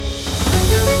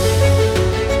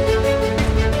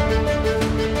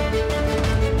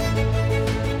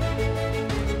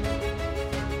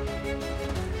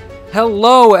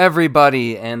Hello,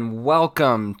 everybody, and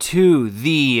welcome to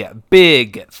the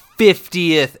big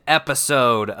 50th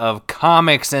episode of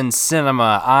Comics and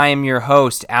Cinema. I am your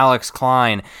host, Alex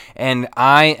Klein, and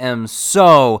I am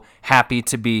so happy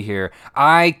to be here.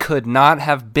 I could not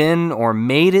have been or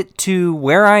made it to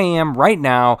where I am right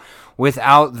now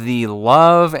without the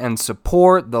love and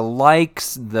support, the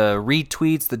likes, the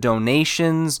retweets, the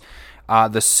donations,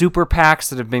 the super PACs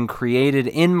that have been created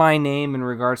in my name in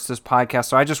regards to this podcast.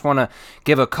 So I just want to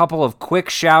give a couple of quick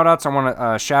shout outs. I want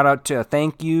to shout out to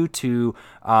thank you to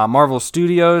Marvel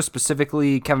Studios,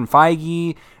 specifically Kevin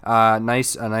Feige. A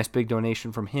nice big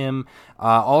donation from him.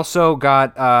 Also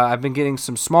got I've been getting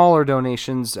some smaller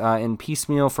donations in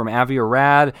piecemeal from Avi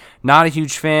Arad. Not a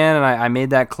huge fan, and I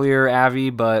made that clear, Avi,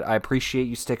 but I appreciate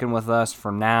you sticking with us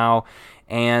for now.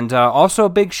 And also a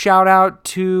big shout out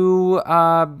to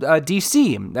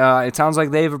DC. It sounds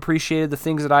like they've appreciated the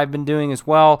things that I've been doing as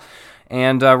well.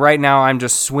 And right now I'm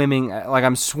just swimming, like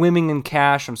I'm swimming in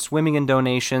cash. I'm swimming in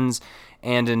donations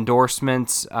and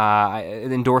endorsements,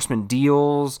 endorsement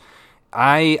deals.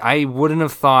 I wouldn't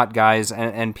have thought, guys,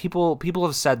 and people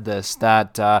have said this,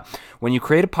 that when you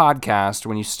create a podcast,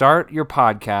 when you start your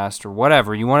podcast or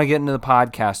whatever, you want to get into the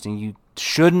podcasting, you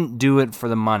shouldn't do it for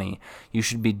the money. You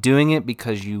should be doing it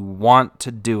because you want to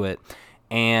do it.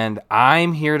 And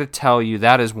I'm here to tell you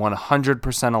that is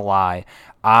 100% a lie.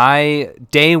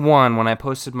 Day one, when I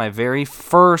posted my very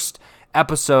first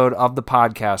episode of the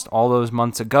podcast all those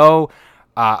months ago,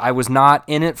 I was not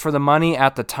in it for the money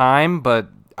at the time, but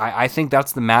I think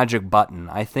that's the magic button.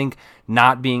 I think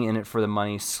not being in it for the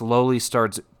money slowly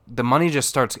starts, the money just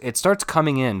starts, it starts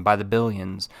coming in by the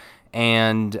billions.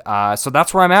 And so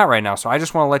that's where I'm at right now. So I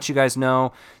just want to let you guys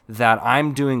know that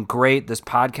I'm doing great. This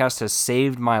podcast has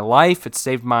saved my life. It's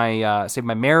saved my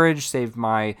marriage, saved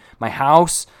my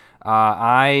house.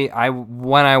 I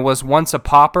when I was once a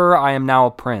pauper, I am now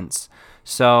a prince.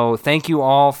 So thank you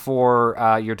all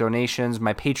for your donations.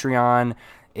 My Patreon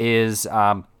is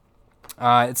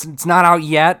it's not out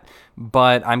yet,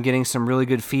 but I'm getting some really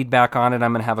good feedback on it.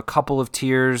 I'm going to have a couple of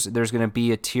tiers. There's going to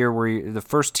be a tier where the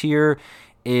first tier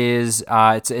is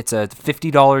it's a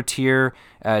 $50 tier.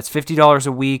 It's $50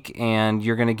 a week, and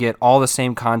you're going to get all the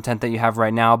same content that you have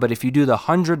right now. But if you do the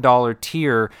 $100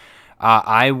 tier,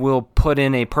 I will put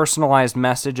in a personalized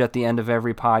message at the end of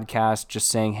every podcast, just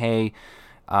saying, "Hey."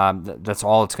 That's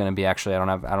all it's going to be. Actually, I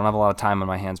don't have a lot of time on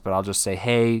my hands, but I'll just say,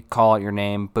 "Hey," call out your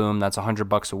name. Boom. That's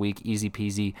 $100 a week, easy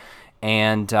peasy.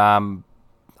 And I'm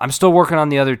still working on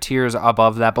the other tiers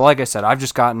above that. But like I said, I've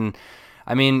just gotten.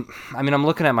 I mean, I'm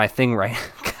looking at my thing right.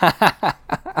 I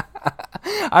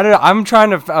don't know. I was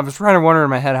trying to wonder in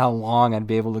my head how long I'd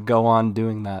be able to go on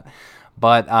doing that.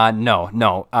 But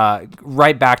no.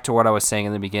 Right back to what I was saying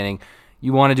in the beginning.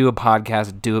 You want to do a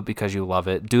podcast, do it because you love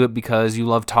it. Do it because you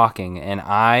love talking. And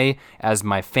I, as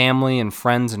my family and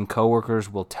friends and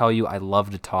coworkers, will tell you I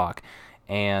love to talk.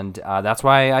 And that's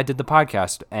why I did the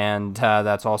podcast. And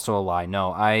that's also a lie.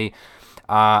 No, I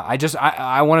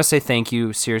want to say thank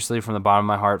you, seriously, from the bottom of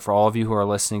my heart, for all of you who are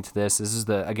listening to this. This is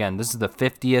the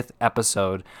 50th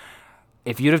episode.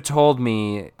 If you'd have told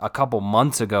me a couple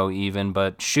months ago even,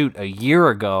 but shoot, a year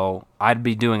ago, I'd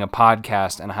be doing a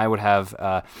podcast and I would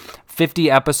have 50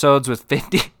 episodes with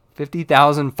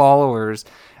 50,000 followers,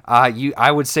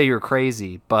 I would say you're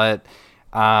crazy. But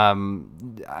I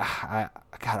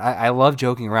love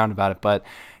joking around about it, but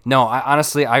no,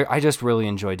 honestly, I just really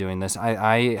enjoy doing this.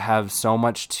 I have so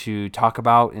much to talk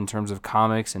about in terms of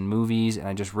comics and movies, and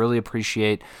I just really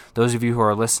appreciate those of you who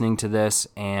are listening to this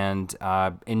and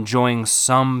enjoying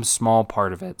some small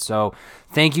part of it. So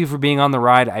thank you for being on the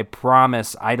ride. I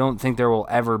promise I don't think there will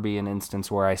ever be an instance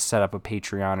where I set up a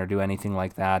Patreon or do anything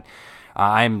like that.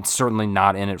 I'm certainly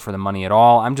not in it for the money at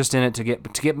all. I'm just in it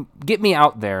to get me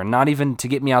out there, not even to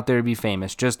get me out there to be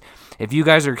famous. Just if you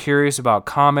guys are curious about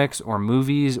comics or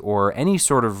movies or any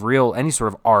sort of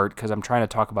art, because I'm trying to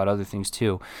talk about other things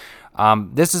too.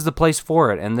 This is the place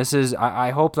for it, and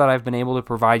I hope that I've been able to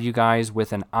provide you guys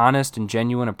with an honest and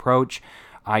genuine approach.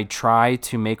 I try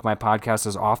to make my podcast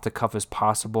as off the cuff as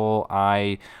possible.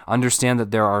 I understand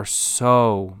that there are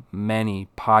so many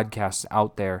podcasts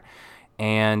out there,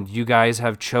 and you guys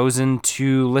have chosen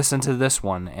to listen to this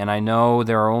one. And I know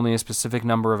there are only a specific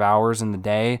number of hours in the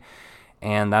day,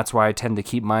 and that's why I tend to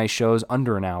keep my shows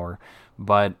under an hour.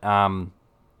 But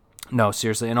no,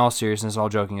 seriously, in all seriousness, all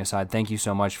joking aside, thank you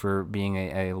so much for being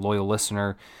a loyal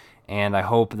listener. And I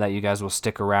hope that you guys will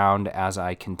stick around as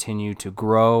I continue to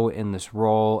grow in this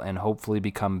role and hopefully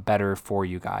become better for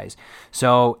you guys.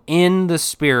 So in the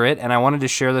spirit, and I wanted to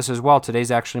share this as well,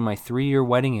 today's actually my 3-year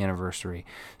wedding anniversary.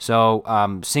 So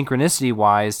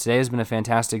synchronicity-wise, today has been a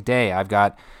fantastic day. I've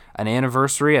got an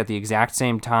anniversary at the exact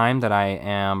same time that I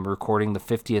am recording the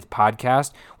 50th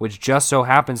podcast, which just so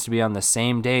happens to be on the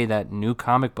same day that new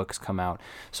comic books come out.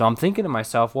 So I'm thinking to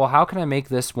myself, well, how can I make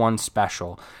this one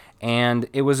special? And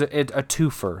it was a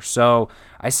twofer. So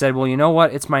I said, well, you know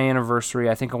what? It's my anniversary.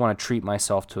 I think I want to treat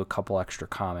myself to a couple extra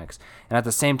comics. And at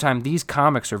the same time, these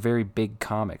comics are very big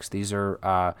comics. These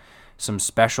are some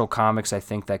special comics, I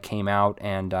think, that came out,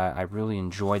 and I really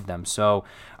enjoyed them. So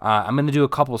I'm going to do a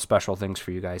couple of special things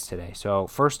for you guys today. So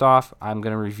first off, I'm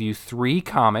going to review 3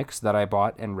 comics that I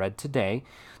bought and read today.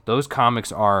 Those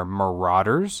comics are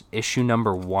Marauders, issue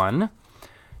number 1,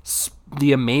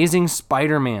 The Amazing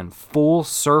Spider-Man Full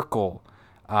Circle,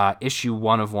 issue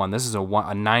 1 of 1. This is a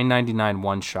 $9.99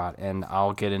 one-shot, and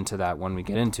I'll get into that when we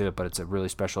get into it, but it's a really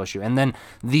special issue. And then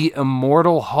The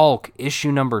Immortal Hulk,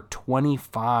 issue number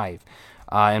 25,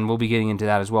 and we'll be getting into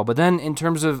that as well. But then in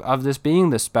terms of this being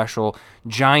the special,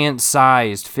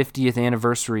 giant-sized 50th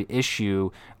anniversary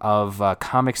issue of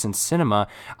Comics and Cinema,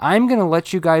 I'm going to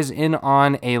let you guys in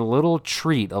on a little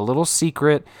treat, a little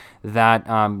secret that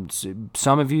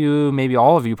some of you, maybe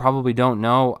all of you, probably don't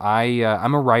know.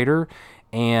 I'm a writer,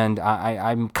 and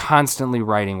I'm constantly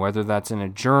writing, whether that's in a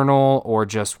journal or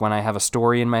just when I have a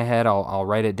story in my head, I'll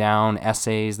write it down,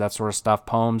 essays, that sort of stuff,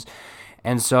 poems.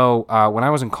 And so when I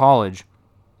was in college,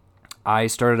 I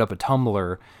started up a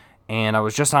Tumblr, and I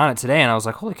was just on it today, and I was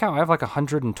like, holy cow, I have like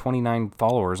 129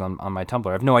 followers on my Tumblr.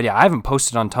 I have no idea. I haven't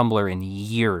posted on Tumblr in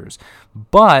years.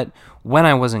 But when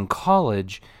I was in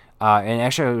college, and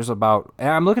actually it was about, and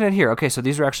I'm looking at here, okay, so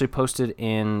these were actually posted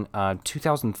in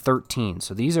 2013.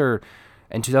 So these are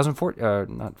in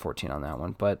 2014, not 14 on that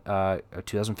one, but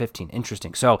 2015.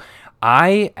 Interesting. So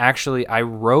I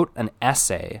wrote an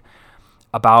essay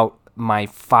about my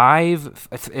 5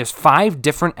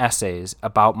 different essays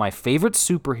about my favorite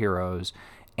superheroes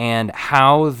and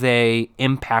how they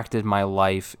impacted my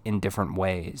life in different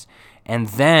ways. And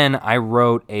then I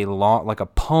wrote a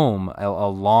poem,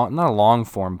 not a long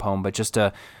form poem, but just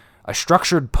a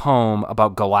structured poem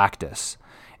about Galactus.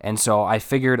 And so I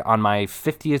figured on my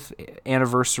 50th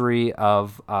anniversary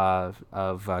of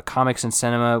Comics and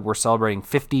Cinema, we're celebrating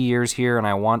 50 years here, and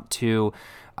I want to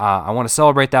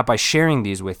celebrate that by sharing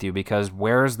these with you, because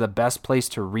where's the best place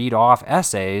to read off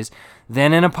essays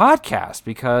than in a podcast?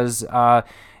 Because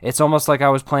it's almost like I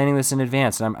was planning this in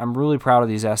advance, and I'm really proud of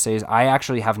these essays. I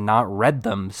actually have not read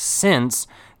them since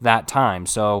that time,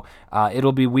 so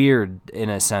it'll be weird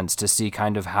in a sense to see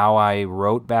kind of how I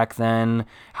wrote back then,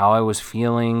 how I was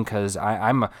feeling, because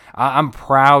I'm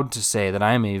proud to say that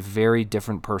I am a very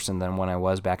different person than when I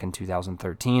was back in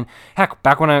 2013. Heck,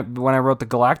 back when I wrote the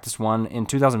Galactus one in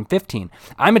 2015,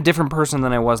 I'm a different person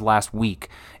than I was last week,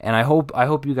 and I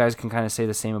hope you guys can kind of say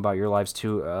the same about your lives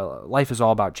too. Life is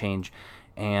all about change,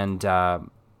 and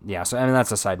yeah, so I mean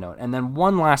that's a side note. And then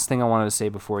one last thing I wanted to say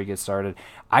before we get started,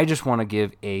 I just want to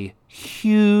give a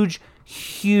huge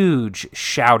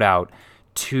shout out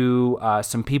to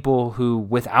some people who,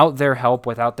 without their help,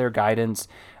 without their guidance,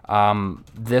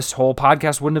 this whole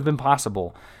podcast wouldn't have been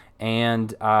possible.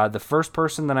 And the first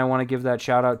person that I want to give that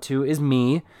shout out to is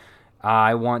me.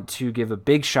 I want to give a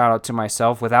big shout out to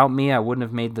myself. Without me, I wouldn't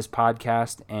have made this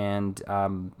podcast, and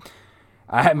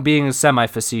I'm being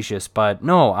semi-facetious, but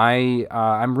no,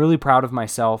 I'm really proud of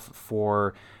myself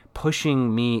for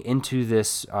pushing me into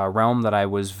this realm that I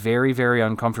was very, very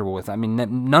uncomfortable with. I mean,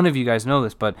 none of you guys know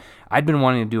this, but I'd been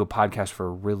wanting to do a podcast for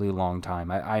a really long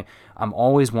time. I'm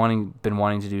always been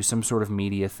wanting to do some sort of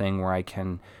media thing where I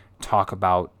can talk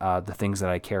about the things that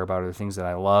I care about, or the things that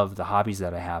I love, the hobbies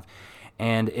that I have.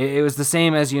 And it was the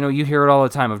same as, you hear it all the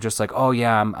time of just like, oh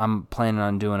yeah, I'm planning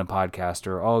on doing a podcast,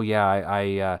 or oh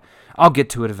yeah, I'll get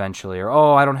to it eventually, or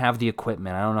oh, I don't have the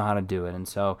equipment, I don't know how to do it. And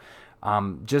so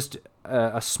just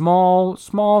a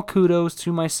small kudos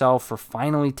to myself for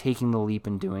finally taking the leap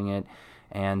and doing it.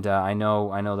 And I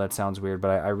know that sounds weird, but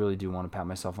I really do want to pat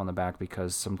myself on the back,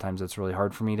 because sometimes it's really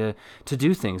hard for me to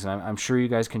do things, and I'm sure you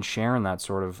guys can share in that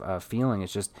sort of feeling.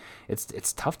 It's just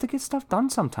it's tough to get stuff done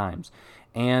sometimes.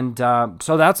 And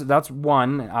so that's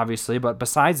one, obviously, but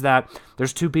besides that,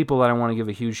 there's 2 people that I want to give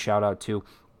a huge shout out to,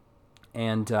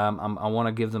 and I want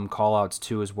to give them call outs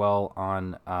too as well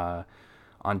on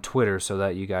Twitter, so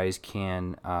that you guys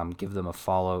can give them a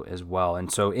follow as well. And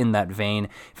so in that vein,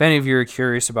 if any of you are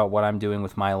curious about what I'm doing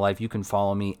with my life, you can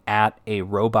follow me at A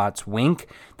Robots Wink.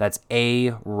 That's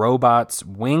A Robots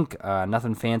Wink.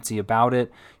 Nothing fancy about it.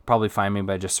 You'll probably find me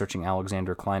by just searching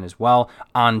Alexander Klein as well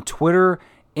on Twitter,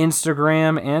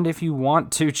 Instagram, and if you want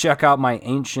to check out my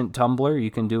ancient Tumblr, you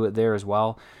can do it there as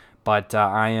well. But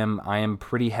I am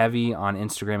pretty heavy on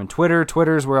Instagram and Twitter.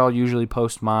 Twitter is where I'll usually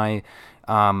post my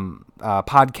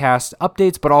podcast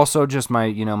updates, but also just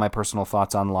my personal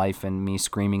thoughts on life and me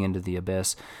screaming into the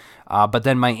abyss. But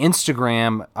then my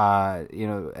Instagram,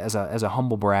 as a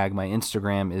humble brag, my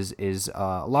Instagram is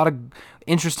a lot of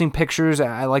interesting pictures.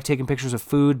 I like taking pictures of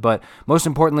food, but most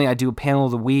importantly, I do a panel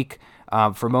of the week.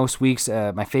 For most weeks,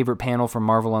 my favorite panel from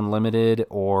Marvel Unlimited,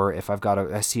 or if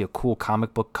I see a cool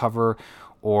comic book cover,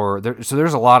 so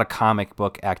there's a lot of comic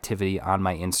book activity on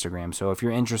my Instagram. So if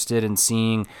you're interested in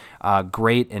seeing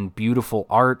great and beautiful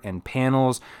art and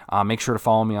panels, make sure to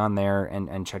follow me on there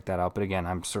and check that out. But again,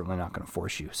 I'm certainly not going to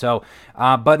force you. So,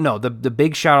 but no, the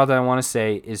big shout out that I want to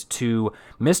say is to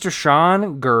Mr.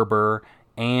 Sean Gerber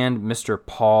and Mr.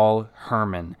 Paul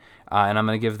Herman. And I'm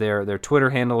going to give their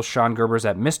Twitter handles. Sean Gerber's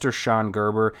at Mr. Sean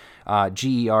Gerber,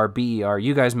 Gerber.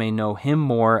 You guys may know him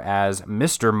more as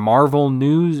Mr.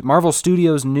 Marvel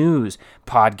Studios News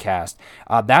podcast.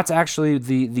 That's actually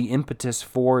the impetus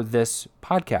for this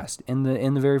podcast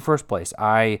in the very first place.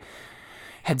 I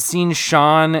had seen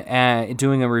Sean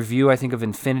doing a review, I think, of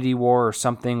Infinity War or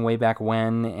something way back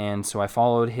when, and so I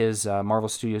followed his Marvel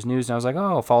Studios News, and I was like, oh,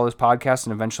 I'll follow his podcast,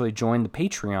 and eventually joined the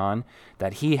Patreon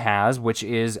that he has, which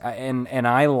is, and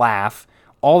I laugh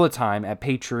all the time at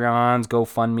Patreons,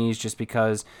 GoFundMes, just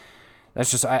because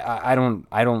that's just, I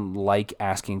don't like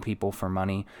asking people for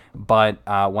money, but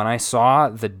when I saw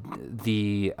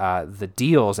the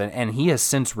deals, and he has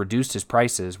since reduced his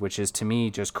prices, which is to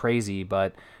me just crazy,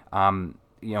 but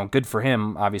good for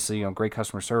him, obviously, great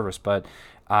customer service, but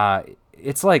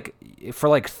it's like for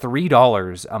like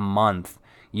 $3 a month,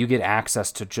 you get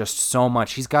access to just so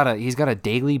much. He's got a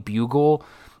Daily Bugle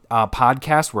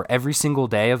podcast where every single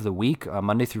day of the week,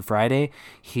 Monday through Friday,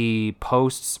 he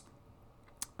posts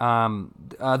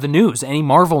the news, any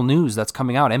Marvel news that's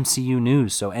coming out, MCU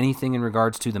news, so anything in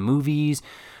regards to the movies,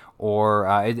 or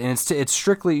and it's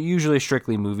usually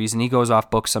strictly movies, and he goes off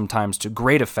books sometimes to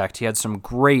great effect. He had some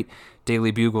great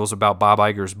Daily Bugles about Bob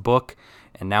Iger's book,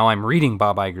 and now I'm reading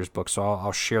Bob Iger's book, so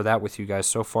I'll share that with you guys.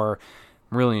 So far,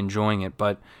 I'm really enjoying it.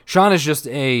 But Sean is just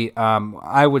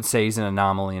I would say he's an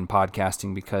anomaly in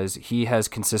podcasting, because he has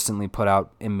consistently put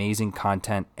out amazing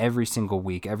content every single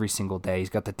week, every single day. He's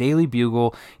got the Daily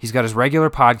Bugle. He's got his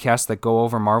regular podcasts that go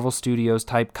over Marvel Studios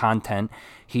type content.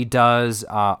 He does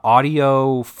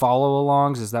audio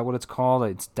follow-alongs. Is that what it's called?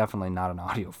 It's definitely not an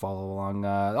audio follow-along.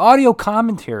 Audio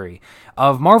commentary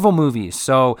of Marvel movies.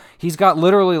 So he's got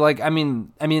literally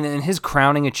and his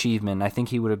crowning achievement, I think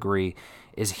he would agree,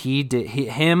 is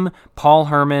him, Paul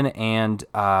Herman, and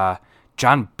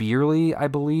John Beerley, I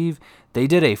believe, they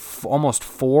did a almost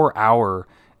 4-hour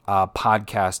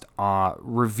podcast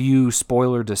review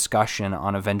spoiler discussion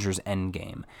on Avengers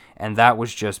Endgame. And that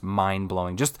was just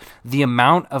mind-blowing. Just the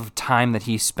amount of time that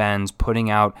he spends putting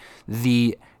out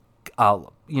the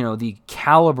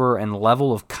caliber and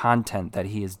level of content that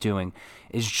he is doing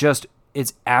is just,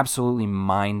 it's absolutely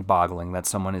mind-boggling that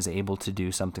someone is able to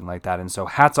do something like that. And so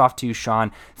hats off to you,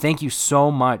 Sean. Thank you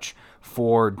so much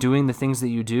for doing the things that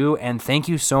you do, and thank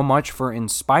you so much for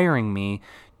inspiring me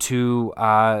to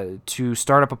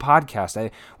start up a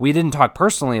podcast. We didn't talk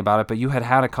personally about it, but you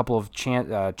had a couple of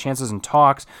chances and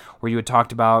talks where you had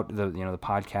talked about the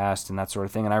podcast and that sort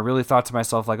of thing, and I really thought to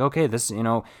myself, like, okay, this,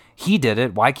 he did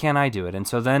it, why can't I do it? And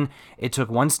so then it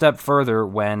took one step further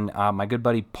when my good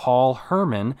buddy Paul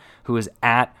Herman, who is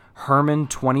at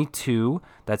Herman22,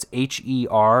 that's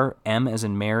HERM as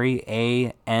in Mary,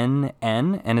 ANN,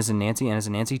 N as in Nancy, N as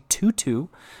in Nancy, 22,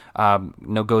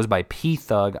 goes by P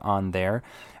Thug on there.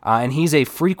 And he's a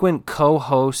frequent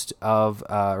co-host of,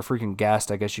 or frequent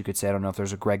guest, I guess you could say. I don't know if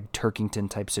there's a Greg Turkington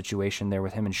type situation there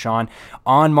with him and Sean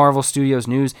on Marvel Studios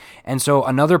News. And so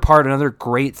another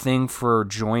great thing for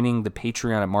joining the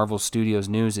Patreon at Marvel Studios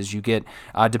News is you get,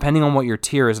 depending on what your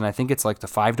tier is, and I think it's like the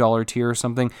 $5 tier or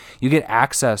something, you get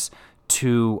access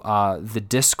to the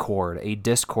Discord, a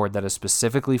Discord that is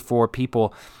specifically for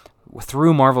people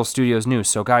through Marvel Studios News.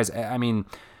 So guys, I mean,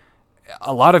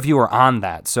 a lot of you are on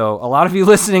that. So a lot of you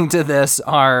listening to this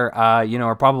are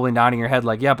probably nodding your head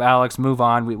like, yep, Alex, move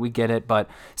on. We get it. But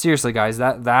seriously, guys,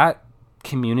 that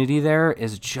community there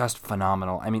is just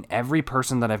phenomenal. I mean, every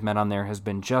person that I've met on there has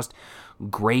been just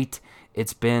great.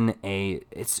 It's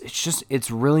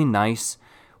really nice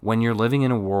when you're living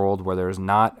in a world where there's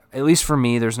not, at least for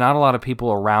me, there's not a lot of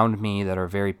people around me that are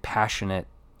very passionate,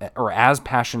 or as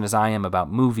passionate as I am about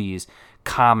movies,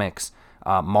 comics,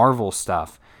 Marvel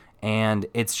stuff. And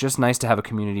it's just nice to have a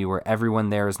community where everyone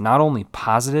there is not only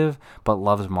positive, but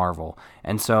loves Marvel.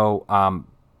 And so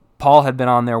Paul had been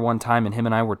on there one time, and him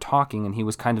and I were talking, and he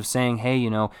was kind of saying, hey,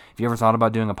 you know, have you ever thought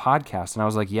about doing a podcast? And I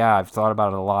was like, yeah, I've thought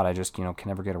about it a lot. I just, you know, can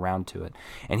never get around to it.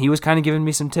 And he was kind of giving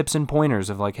me some tips and pointers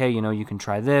of like, hey, you know, you can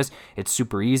try this. It's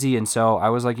super easy. And so I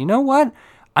was like, you know what?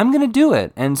 I'm going to do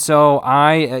it. And so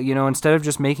I, you know, instead of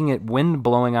just making it wind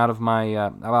blowing out of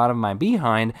my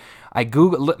behind, I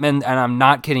Googled, and I'm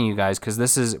not kidding you guys, because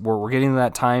this is, we're getting to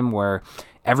that time where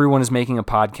everyone is making a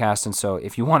podcast, and so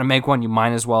if you want to make one, you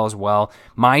might as well.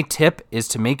 My tip is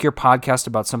to make your podcast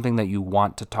about something that you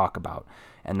want to talk about,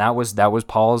 and that was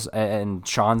Paul's and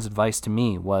Sean's advice to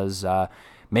me was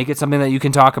make it something that you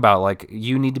can talk about. Like,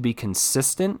 you need to be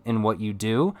consistent in what you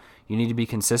do. You need to be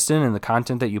consistent in the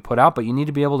content that you put out, but you need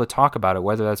to be able to talk about it,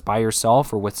 whether that's by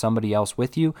yourself or with somebody else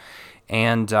with you,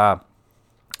 and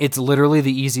it's literally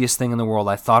the easiest thing in the world.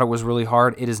 I thought it was really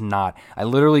hard. It is not. I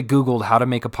literally Googled how to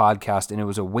make a podcast, and it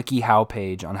was a WikiHow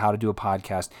page on how to do a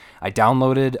podcast. I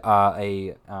downloaded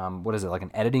like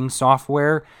an editing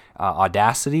software,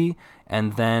 Audacity,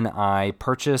 and then I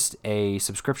purchased a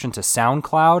subscription to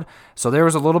SoundCloud. So there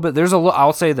was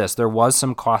I'll say this, there was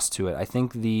some cost to it. I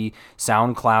think the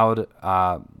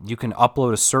SoundCloud, you can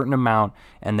upload a certain amount,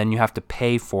 and then you have to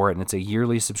pay for it, and it's a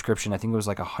yearly subscription. I think it was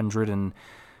like $140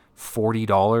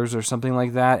 or something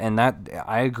like that, and that,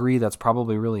 I agree, that's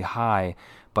probably really high.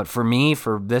 But for me,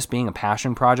 for this being a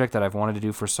passion project that I've wanted to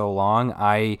do for so long,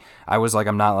 I was like,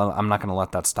 I'm not going to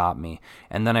let that stop me.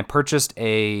 And then I purchased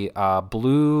a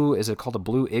blue, is it called a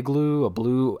Blue Igloo, a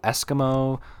Blue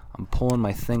Eskimo? I'm pulling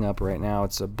my thing up right now.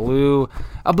 It's a blue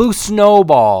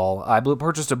snowball. I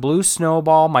purchased a blue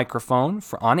snowball microphone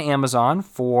on Amazon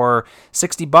for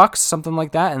 $60, something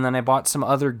like that. And then I bought some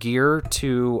other gear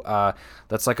to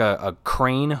that's like a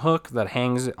crane hook that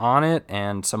hangs on it,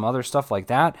 and some other stuff like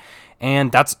that.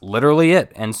 And that's literally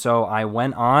it. And so I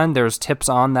went on, there's tips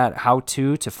on that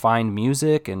how-to find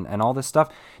music and all this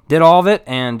stuff. Did all of it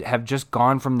and have just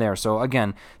gone from there. So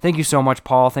again, thank you so much,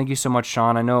 Paul. Thank you so much,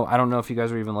 Sean. I don't know if you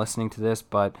guys are even listening to this,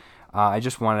 but I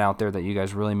just wanted out there that you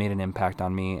guys really made an impact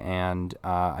on me, and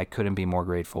I couldn't be more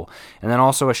grateful. And then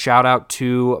also a shout out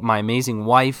to my amazing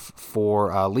wife,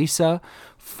 Lisa,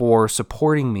 for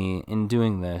supporting me in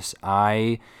doing this.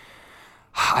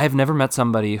 I've never met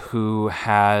somebody who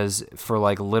has, for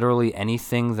like literally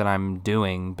anything that I'm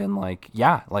doing, been like,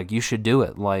 yeah, like you should do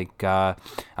it. Like, I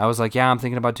was like, yeah, I'm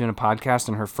thinking about doing a podcast.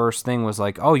 And her first thing was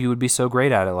like, oh, you would be so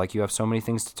great at it. Like, you have so many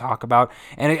things to talk about.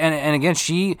 And again,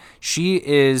 she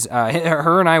is,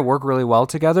 her and I work really well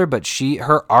together, but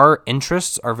our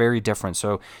interests are very different.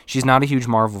 So she's not a huge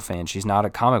Marvel fan. She's not a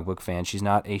comic book fan. She's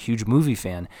not a huge movie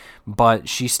fan, but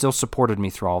she still supported me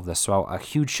through all of this. So a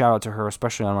huge shout out to her,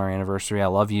 especially on our anniversary. I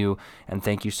love you, and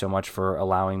thank you so much for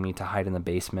allowing me to hide in the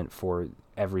basement for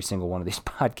every single one of these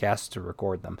podcasts to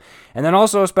record them. And then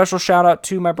also a special shout out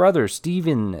to my brother,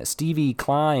 Stevie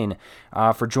Klein,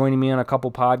 for joining me on a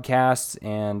couple podcasts,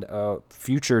 and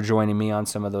future joining me on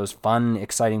some of those fun,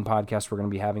 exciting podcasts we're going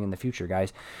to be having in the future,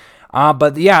 guys.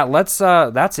 But yeah, that's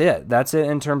it. That's it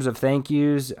in terms of thank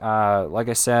yous. Like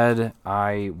I said,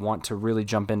 I want to really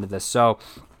jump into this. So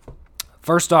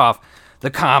first off, the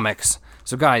comics.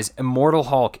 So guys, Immortal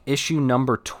Hulk, issue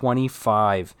number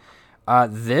 25. There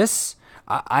was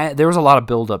a lot of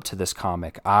build up to this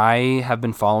comic. I have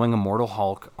been following Immortal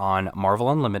Hulk on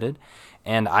Marvel Unlimited,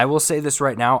 and I will say this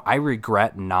right now, I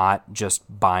regret not just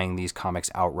buying these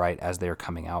comics outright as they are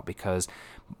coming out, because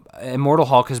Immortal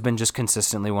Hulk has been just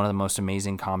consistently one of the most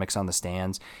amazing comics on the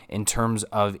stands in terms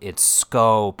of its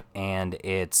scope and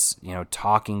its,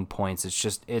 talking points.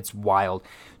 It's wild,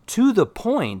 to the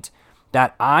point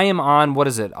that I am on,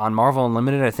 on Marvel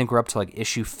Unlimited, I think we're up to like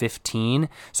issue 15.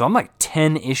 So I'm like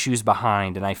 10 issues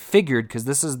behind, and I figured, because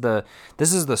this is the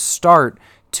start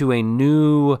to a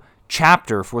new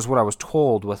chapter, was what I was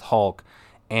told with Hulk.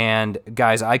 And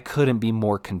guys, I couldn't be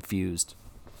more confused.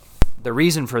 The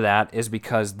reason for that is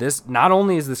because not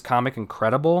only is this comic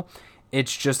incredible, it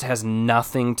just has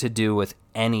nothing to do with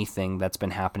anything that's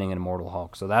been happening in Immortal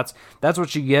Hulk. So that's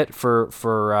what you get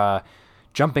for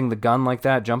jumping the gun like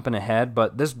that, jumping ahead.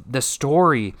 But this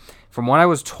story, from what I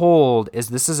was told,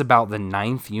 this is about the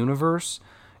 9th universe,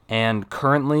 and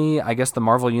currently, I guess the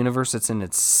Marvel Universe, it's in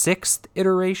its 6th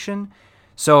iteration.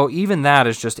 So even that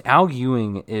is just, Al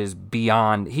Ewing is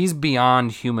beyond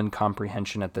human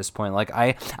comprehension at this point. Like,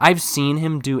 I've seen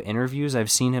him do interviews,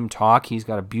 I've seen him talk. He's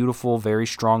got a beautiful, very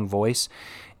strong voice,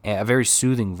 a very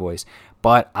soothing voice.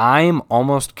 But I'm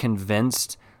almost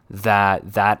convinced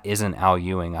that isn't Al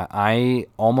Ewing. I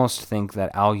almost think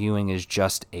that Al Ewing is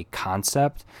just a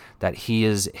concept, that he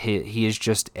is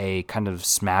just a kind of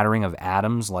smattering of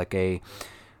atoms, like a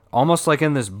almost like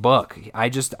in this book,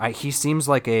 he seems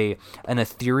like an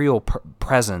ethereal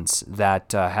presence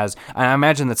that has. I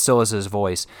imagine that still is his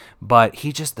voice, but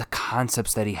the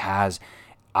concepts that he has.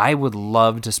 I would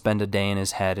love to spend a day in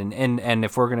his head, and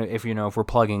if we're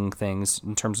plugging things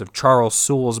in terms of Charles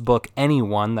Sewell's book,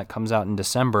 Anyone, that comes out in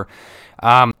December,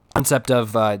 concept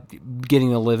of getting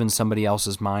to live in somebody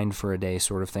else's mind for a day,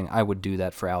 sort of thing. I would do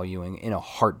that for Al Ewing in a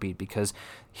heartbeat, because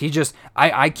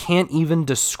I can't even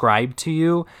describe to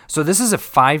you. So this is a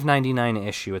 $5.99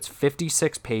 issue. It's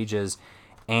 56 pages,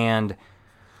 and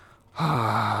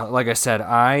like I said,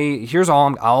 here's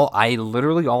all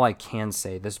I can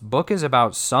say. This book is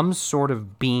about some sort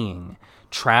of being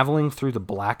traveling through the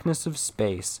blackness of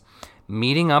space,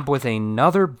 meeting up with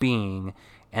another being,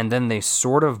 and then they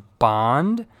sort of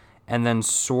bond, and then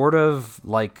sort of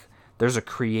like there's a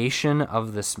creation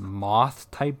of this moth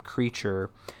type creature,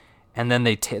 and then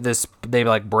they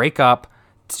break up.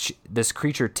 This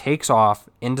creature takes off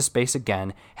into space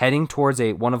again, heading towards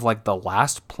one of like the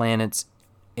last planets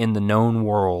in the known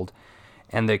world,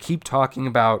 and they keep talking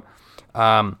about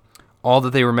all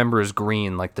that they remember is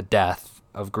green, like the death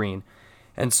of green.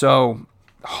 And so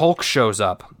Hulk shows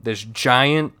up, this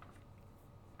giant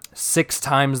 6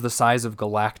 times the size of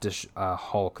Galactus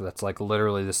Hulk, that's like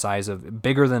literally the size of,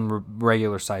 bigger than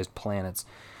regular sized planets,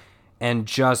 and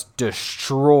just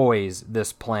destroys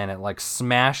this planet, like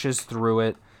smashes through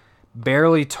it,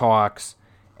 barely talks.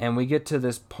 And we get to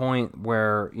this point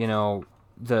where,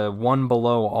 the one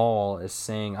below all is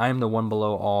saying, I am the one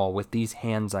below all. With these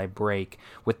hands I break.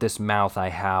 With this mouth I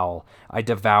howl. I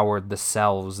devoured the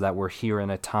selves that were here in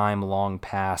a time long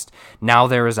past. Now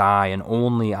there is I, and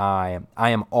only I. I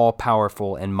am all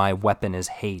powerful, and my weapon is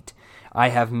hate. I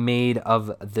have made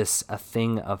of this a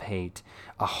thing of hate.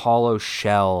 A hollow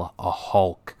shell, a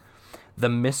Hulk. The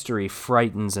mystery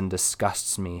frightens and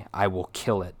disgusts me. I will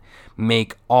kill it.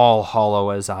 Make all hollow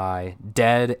as I,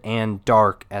 dead and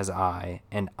dark as I,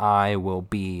 and I will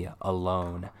be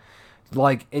alone.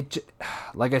 Like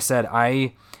I said,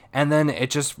 and then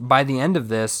it just, by the end of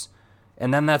this,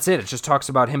 and then that's it. It just talks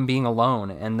about him being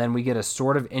alone, and then we get a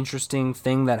sort of interesting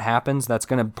thing that happens that's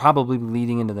going to probably be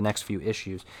leading into the next few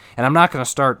issues. And I'm not going to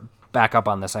start back up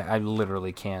on this. I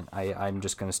literally can't. I'm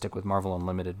just going to stick with Marvel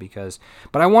Unlimited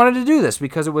but I wanted to do this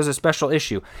because it was a special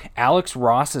issue. Alex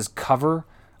Ross's cover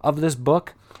of this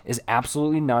book is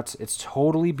absolutely nuts. It's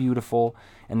totally beautiful,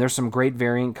 and there's some great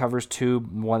variant covers too.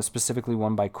 Specifically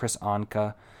one by Chris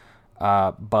Anka,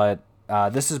 but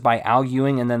this is by Al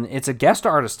Ewing, and then it's a guest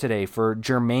artist today for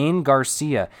Germain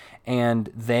Garcia,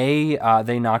 and they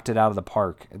knocked it out of the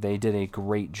park. They did a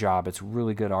great job. It's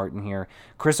really good art in here.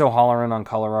 Chris O'Halloran on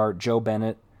color art. Joe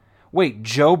Bennett. Wait,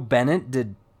 Joe Bennett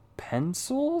did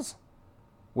pencils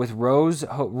with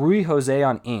Rui Jose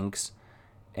on inks.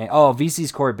 And,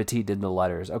 VC's Corey Petit did the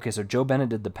letters. Okay, so Joe Bennett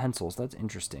did the pencils. That's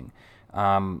interesting.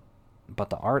 But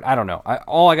the art, I don't know.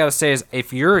 All I got to say is,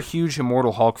 if you're a huge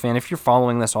Immortal Hulk fan, if you're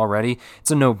following this already,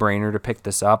 it's a no-brainer to pick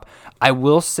this up. I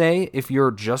will say, if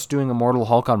you're just doing Immortal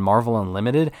Hulk on Marvel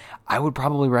Unlimited, I would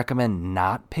probably recommend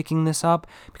not picking this up,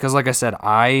 because like I said,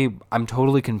 I'm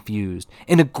totally confused.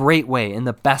 In a great way, in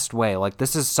the best way. Like,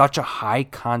 this is such a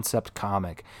high-concept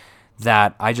comic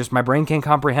that my brain can't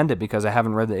comprehend it because I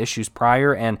haven't read the issues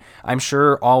prior, and I'm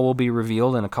sure all will be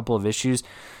revealed in a couple of issues.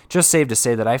 Just safe to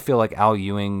say that I feel like Al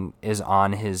Ewing is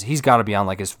he's got to be on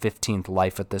like his 15th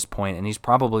life at this point, and he's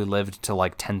probably lived to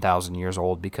like 10,000 years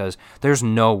old, because there's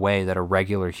no way that a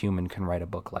regular human can write a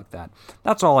book like that.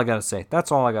 That's all I got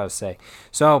to say.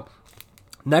 So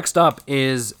next up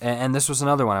is, and this was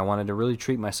another one I wanted to really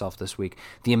treat myself this week,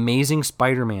 The Amazing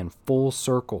Spider-Man Full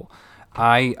Circle.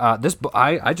 I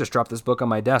just dropped this book on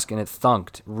my desk, and it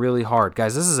thunked really hard.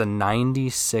 Guys, this is a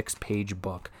 96-page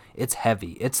book. It's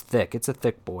heavy. It's thick. It's a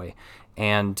thick boy.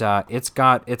 And it's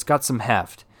got some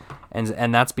heft.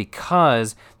 And that's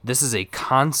because this is a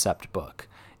concept book.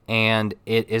 And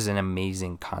it is an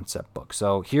amazing concept book.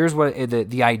 So here's what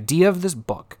the idea of this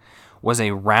book was: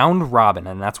 a round robin,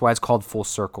 and that's why it's called Full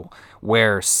Circle,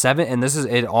 where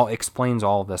it all explains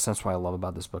all of this. That's what I love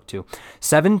about this book too.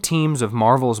 7 teams of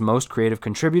Marvel's most creative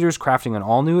contributors crafting an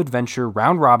all-new adventure,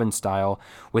 round robin style,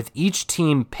 with each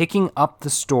team picking up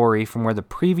the story from where the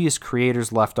previous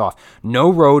creators left off.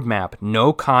 No roadmap,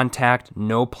 no contact,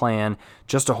 no plan,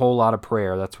 just a whole lot of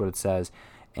prayer. That's what it says.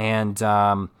 And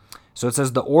so it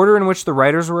says the order in which the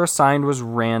writers were assigned was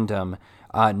random.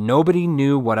 Nobody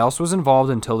knew what else was involved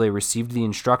until they received the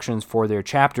instructions for their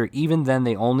chapter. Even then,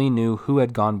 they only knew who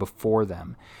had gone before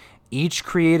them. Each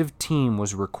creative team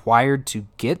was required to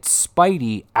get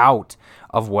Spidey out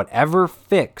of whatever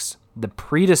fix the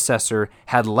predecessor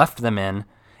had left them in,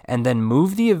 and then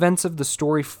move the events of the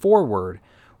story forward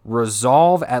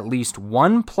resolve at least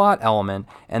one plot element,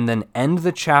 and then end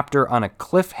the chapter on a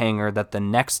cliffhanger that the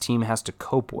next team has to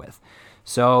cope with.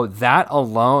 So that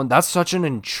alone, that's such an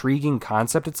intriguing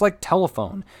concept. It's like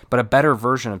Telephone, but a better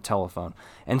version of Telephone.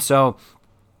 And so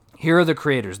here are the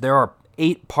creators. There are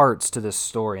 8 parts to this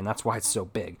story, and that's why it's so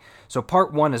big. So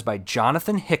part 1 is by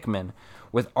Jonathan Hickman,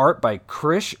 with art by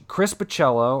Chris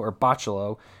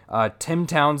Bachalo, Tim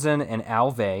Townsend, and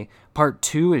Al Vey. Part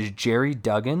 2 is Jerry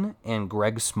Duggan and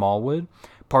Greg Smallwood.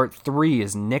 Part 3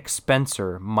 is Nick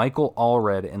Spencer, Michael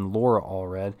Allred, and Laura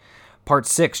Allred. Part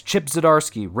 6, Chip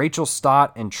Zdarsky, Rachel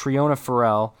Stott, and Triona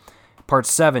Farrell. Part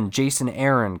 7, Jason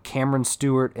Aaron, Cameron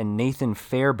Stewart, and Nathan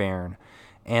Fairbairn.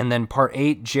 And then part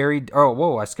 8,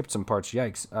 I skipped some parts,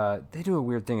 yikes. They do a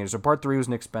weird thing here. So part 3 was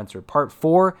Nick Spencer. Part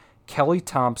 4, Kelly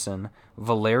Thompson,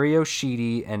 Valerio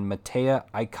Sheedy, and Matea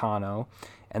Icano.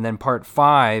 And then part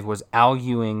 5 was Al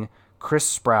Ewing,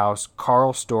 Chris Sprouse,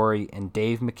 Carl Story, and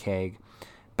Dave McCaig.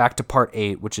 Back to part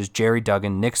 8, which is Jerry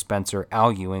Duggan, Nick Spencer,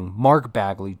 Al Ewing, Mark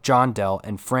Bagley, John Dell,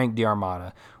 and Frank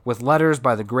D'Armata, with letters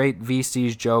by the great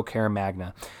VC's Joe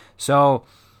Caramagna. So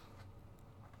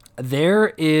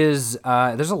there's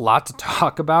a lot to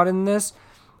talk about in this,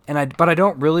 but I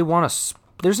don't really want to.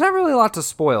 There's not really a lot to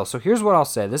spoil. So here's what I'll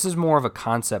say. This is more of a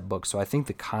concept book, so I think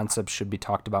the concept should be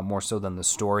talked about more so than the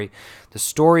story. The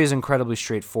story is incredibly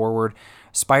straightforward.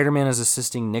 Spider-Man is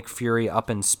assisting Nick Fury up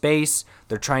in space.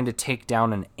 They're trying to take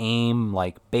down an AIM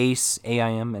base,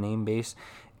 AIM, an AIM base,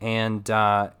 and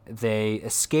they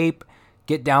escape,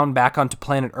 get down back onto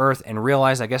planet Earth, and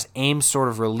realize, I guess, AIM sort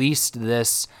of released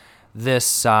this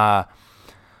not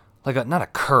a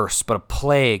curse, but a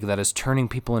plague that is turning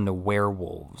people into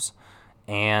werewolves.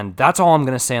 And that's all I'm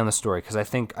going to say on the story, because I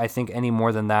think any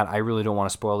more than that, I really don't want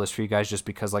to spoil this for you guys, just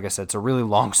because, like I said, it's a really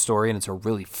long story and it's a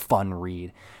really fun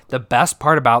read. The best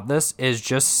part about this is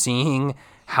just seeing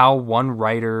how one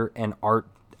writer and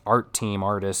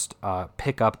artist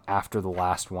pick up after the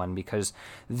last one, because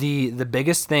the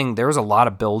biggest thing, there was a lot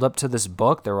of build up to this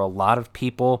book. There were a lot of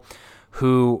people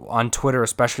who on Twitter,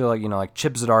 especially like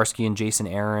Chip Zdarsky and Jason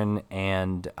Aaron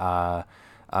and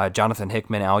Jonathan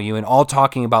Hickman, Al Ewing, all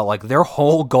talking about like their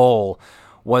whole goal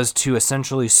was to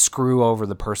essentially screw over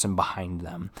the person behind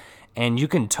them. And you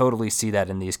can totally see that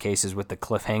in these cases with the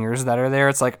cliffhangers that are there.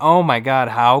 It's like, oh my God,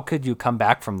 how could you come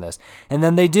back from this? And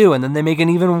then they do, and then they make an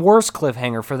even worse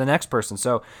cliffhanger for the next person.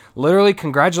 So literally,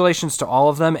 congratulations to all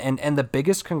of them. And the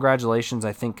biggest congratulations,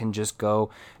 I think, can just go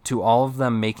to all of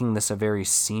them making this a very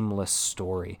seamless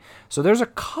story. So there's a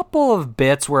couple of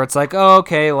bits where it's like, oh,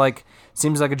 okay, like,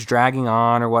 seems like it's dragging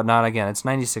on or whatnot. Again, it's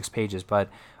 96 pages, but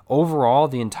overall,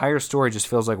 the entire story just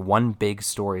feels like one big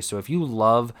story. So if you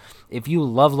love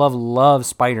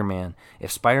Spider-Man, if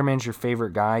Spider-Man's your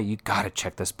favorite guy, you got to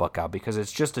check this book out, because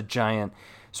it's just a giant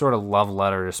sort of love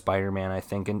letter to Spider-Man, I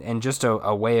think, and just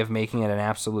a way of making it an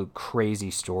absolute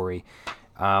crazy story.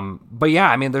 But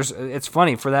yeah, I mean, it's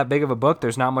funny, for that big of a book,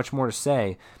 there's not much more to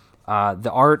say.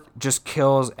 The art just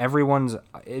kills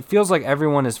it feels like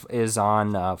everyone is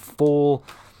on full,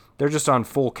 they're just on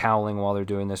full cowling while they're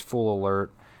doing this, full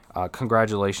alert.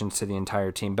 Congratulations to the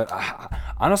entire team. But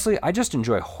honestly, I just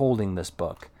enjoy holding this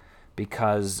book,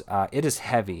 because it is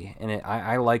heavy, and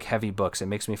I like heavy books. It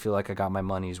makes me feel like I got my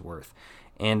money's worth.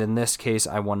 And in this case,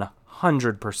 I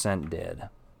 100% did.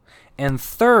 And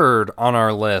third on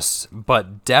our list,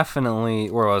 but definitely,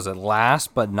 or was it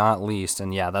last but not least,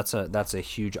 and yeah, that's a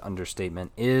huge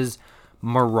understatement, is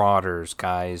Marauders,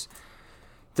 guys.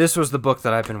 This was the book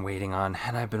that I've been waiting on,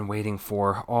 and I've been waiting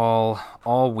for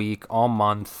all week, all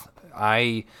month.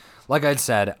 Like I'd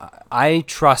said, I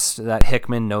trust that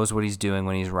Hickman knows what he's doing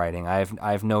when he's writing. I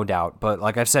have no doubt. But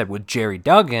like I've said, with Jerry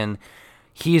Duggan,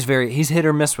 he's hit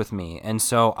or miss with me. And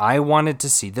so I wanted to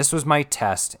see, this was my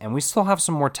test, and we still have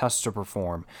some more tests to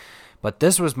perform. But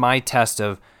this was my test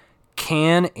of,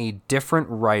 can a different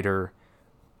writer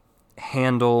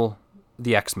handle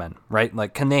the X-Men, right?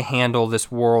 Like, can they handle this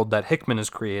world that Hickman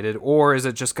has created, or is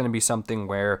it just going to be something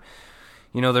where,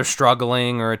 they're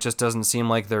struggling, or it just doesn't seem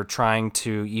like they're trying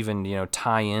to even,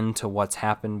 tie into what's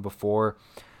happened before?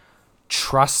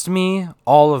 Trust me,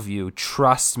 all of you,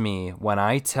 trust me when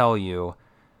I tell you,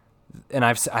 and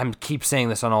I keep saying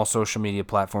this on all social media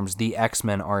platforms, the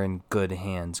X-Men are in good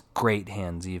hands, great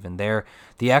hands even.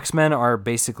 The X-Men are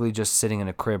basically just sitting in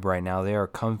a crib right now. They are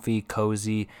comfy,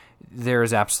 cozy. There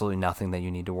is absolutely nothing that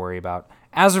you need to worry about.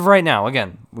 As of right now,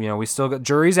 again, we still got,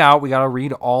 jury's out. We got to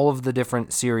read all of the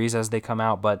different series as they come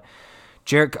out, but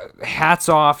hats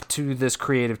off to this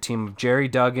creative team of Jerry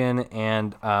Duggan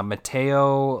and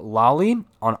Matteo Lally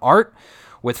on art,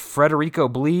 with Federico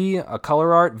Blee,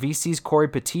 color art, VC's Corey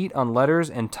Petit on letters,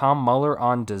 and Tom Muller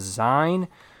on design.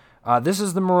 This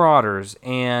is the Marauders,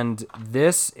 and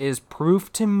this is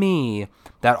proof to me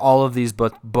that all of these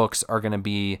books are going to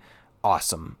be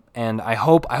awesome. And I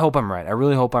hope I'm right. I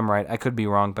really hope I'm right. I could be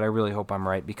wrong, but I really hope I'm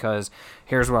right, because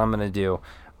here's what I'm going to do.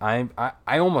 I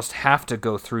almost have to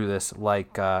go through this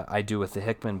like I do with the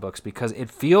Hickman books, because it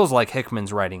feels like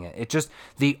Hickman's writing it. It just,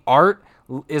 the art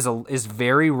is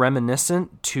very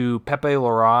reminiscent to Pepe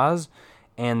Larraz,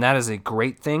 and that is a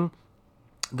great thing.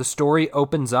 The story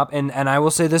opens up, and I will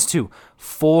say this too,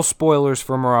 full spoilers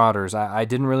for Marauders. I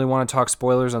didn't really want to talk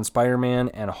spoilers on Spider-Man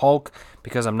and Hulk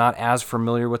because I'm not as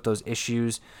familiar with those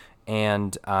issues.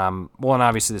 And, and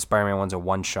obviously the Spider-Man one's a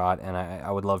one-shot, and I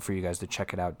would love for you guys to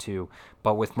check it out too.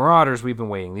 But with Marauders, we've been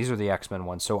waiting. These are the X-Men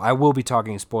ones, so I will be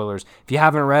talking spoilers. If you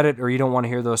haven't read it or you don't want to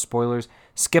hear those spoilers,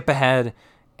 skip ahead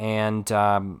and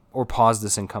or pause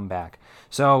this and come back.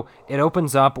 So it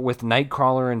opens up with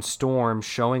Nightcrawler and Storm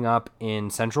showing up in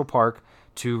Central Park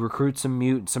to recruit some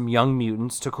young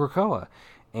mutants to Krakoa.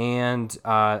 And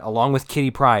along with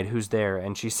Kitty Pryde, who's there,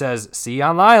 and she says, "See you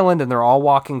on the island," and they're all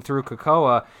walking through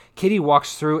Krakoa. Kitty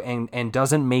walks through and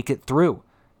doesn't make it through.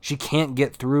 She can't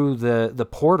get through the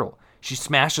portal. She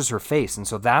smashes her face, and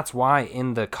so that's why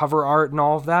in the cover art and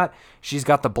all of that, she's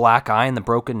got the black eye and the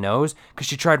broken nose, because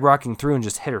she tried walking through and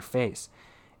just hit her face.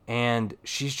 And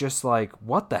she's just like,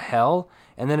 what the hell?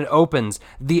 And then it opens.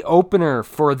 The opener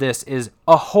for this is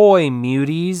 "Ahoy,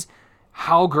 Muties."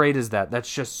 How great is that?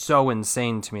 That's just so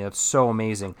insane to me. That's so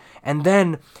amazing. And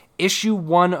then issue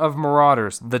 1 of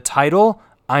Marauders, the title,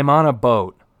 "I'm on a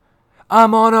boat."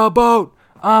 I'm on a boat.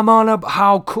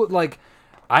 How cool. Like,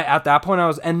 at that point I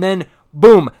was, and then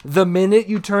boom, the minute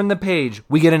you turn the page,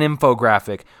 we get an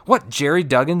infographic. What, Jerry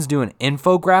Duggan's doing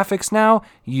infographics now?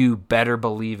 You better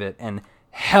believe it. And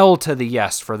hell to the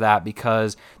yes for that,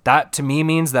 because that to me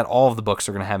means that all of the books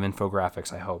are going to have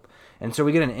infographics, I hope. And so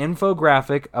we get an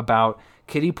infographic about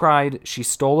Kitty Pryde. She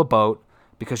stole a boat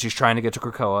because she's trying to get to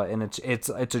Krakoa, and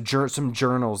it's some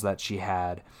journals that she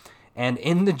had. And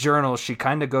in the journals, she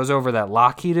kind of goes over that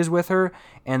Lockheed is with her,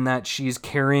 and that she's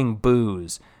carrying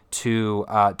booze to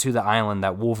the island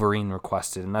that Wolverine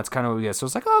requested. And that's kind of what we get. So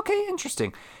it's like, oh, okay,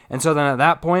 interesting. And so then at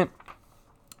that point,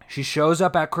 she shows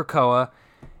up at Krakoa,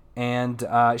 and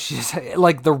she's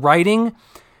like, the writing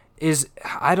is,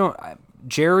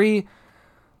 Jerry,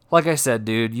 like I said,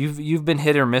 dude, you've been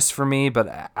hit or miss for me,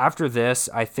 but after this,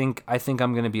 I think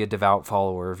I'm going to be a devout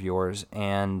follower of yours,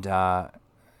 and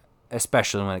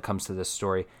especially when it comes to this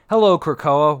story. "Hello,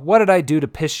 Krakoa. What did I do to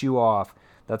piss you off?"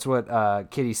 That's what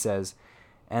Kitty says.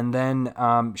 And then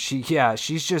she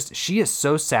is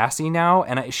so sassy now,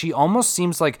 and she almost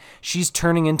seems like she's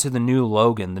turning into the new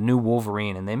Logan, the new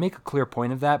Wolverine, and they make a clear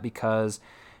point of that, because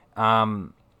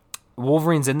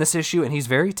Wolverine's in this issue, and he's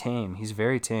very tame.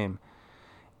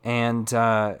 And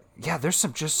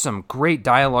there's some great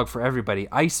dialogue for everybody.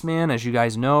 Iceman, as you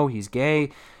guys know, he's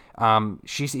gay.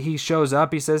 He shows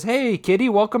up. He says, "Hey, Kitty,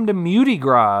 welcome to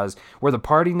Mutigraz, where the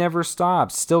party never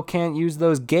stops. Still can't use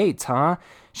those gates, huh?"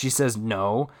 She says,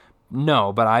 No,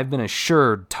 but I've been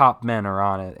assured top men are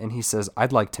on it." And he says,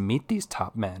 "I'd like to meet these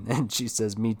top men." And she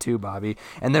says, "Me too, Bobby."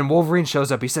 And then Wolverine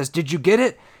shows up. He says, "Did you get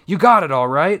it? You got it all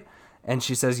right?" And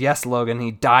she says, "Yes, Logan."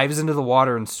 He dives into the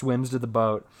water and swims to the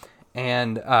boat,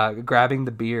 and grabbing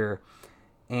the beer.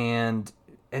 And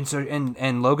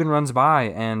Logan runs by,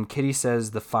 and Kitty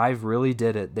says, "The 5 really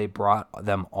did it. They brought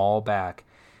them all back."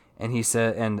 And he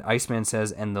said, and Iceman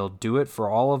says, "And they'll do it for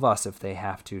all of us if they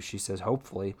have to." She says,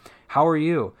 "Hopefully. How are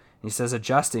you?" And he says,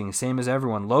 "Adjusting, same as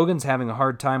everyone. Logan's having a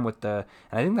hard time with and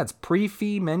I think that's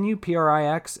pre-fee menu,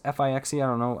 Prixfixe. I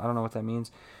don't know what that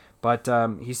means. But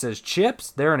he says,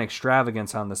 "Chips, they're an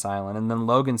extravagance on this island." And then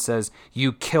Logan says,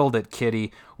 "You killed it,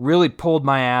 Kitty. Really pulled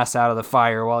my ass out of the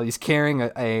fire," while he's carrying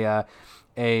a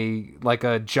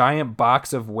giant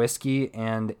box of whiskey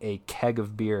and a keg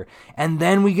of beer. And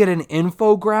then we get an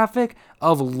infographic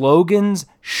of Logan's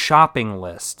shopping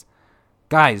list.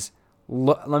 Guys,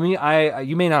 you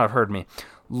may not have heard me.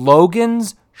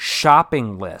 Logan's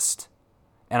shopping list.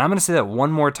 And I'm going to say that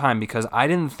one more time, because I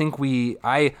didn't think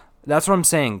that's what I'm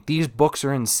saying. These books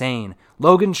are insane.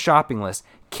 Logan's shopping list.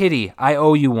 "Kitty, I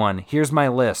owe you one. Here's my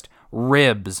list.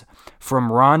 Ribs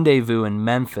from Rendezvous in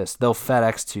Memphis. They'll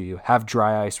FedEx to you. Have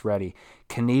dry ice ready.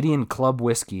 Canadian Club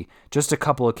whiskey. Just a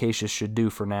couple of cases should do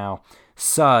for now.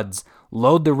 Suds.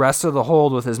 Load the rest of the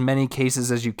hold with as many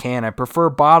cases as you can. I prefer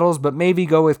bottles, but maybe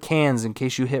go with cans in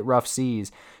case you hit rough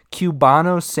seas.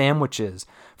 Cubano sandwiches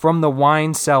from the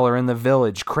wine cellar in the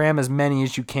village. Cram as many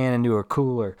as you can into a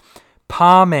cooler.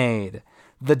 Pomade.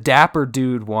 The Dapper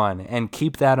Dude one, and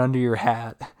keep that under your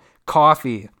hat.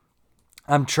 Coffee.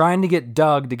 I'm trying to get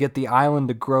Doug to get the island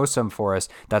to grow some for us.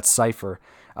 That's Cypher.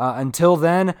 Until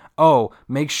then,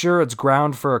 make sure it's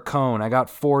ground for a cone. I got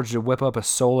Forge to whip up a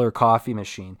solar coffee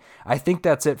machine. I think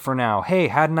that's it for now. Hey,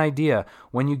 had an idea.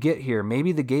 When you get here,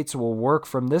 maybe the gates will work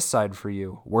from this side for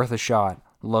you. Worth a shot.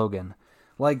 Logan.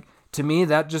 Like, to me,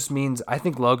 that just means I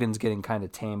think Logan's getting kind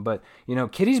of tame. But,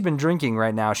 Kitty's been drinking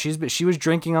right now. She was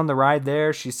drinking on the ride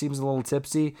there. She seems a little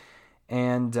tipsy.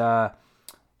 And at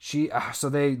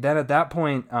that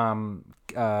point,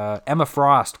 Emma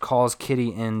Frost calls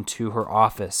Kitty into her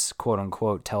office, quote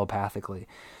unquote, telepathically,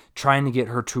 trying to get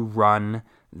her to run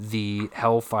the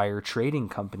Hellfire Trading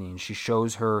Company. And she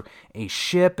shows her a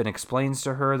ship and explains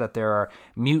to her that there are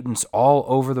mutants all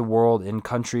over the world in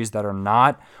countries that are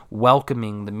not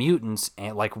welcoming the mutants,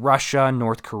 like Russia,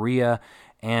 North Korea.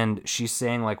 And she's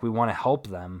saying, like, we want to help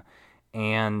them.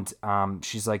 And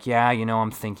she's like, yeah,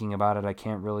 I'm thinking about it. I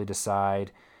can't really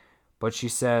decide. But she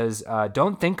says,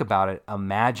 don't think about it.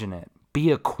 Imagine it.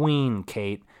 Be a queen,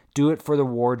 Kate. Do it for the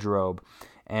wardrobe.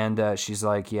 And she's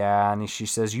like, yeah. And she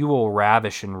says, you will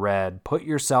ravish in red. Put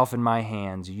yourself in my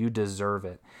hands. You deserve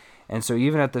it. And so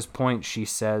even at this point, she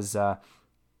says,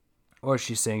 what is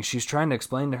she saying? She's trying to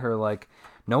explain to her, like,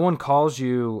 no one calls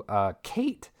you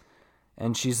Kate.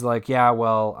 And she's like, yeah,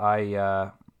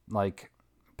 well,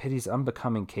 pity's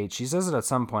unbecoming Kate. She says it at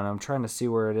some point. I'm trying to see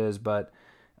where it is, but...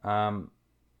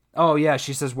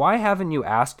 she says, why haven't you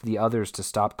asked the others to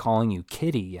stop calling you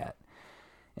Kitty yet?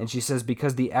 And she says,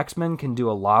 because the X-Men can do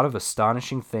a lot of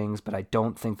astonishing things, but I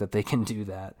don't think that they can do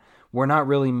that. We're not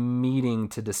really meeting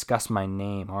to discuss my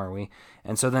name, are we?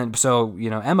 And so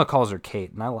Emma calls her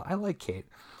Kate, and I like Kate.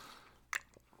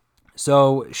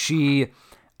 So she,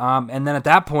 and then at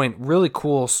that point, really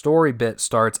cool story bit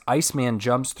starts. Iceman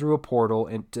jumps through a portal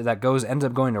that ends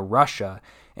up going to Russia.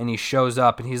 And he shows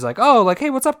up and he's like, hey,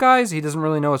 what's up, guys? He doesn't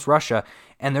really know it's Russia.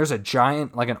 And there's a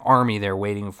giant, like an army there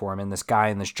waiting for him. And this guy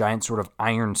in this giant sort of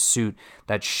iron suit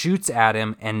that shoots at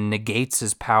him and negates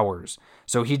his powers.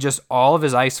 So all of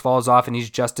his ice falls off and he's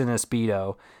just in a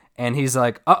Speedo. And he's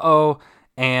like, uh-oh,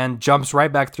 and jumps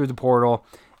right back through the portal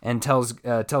and tells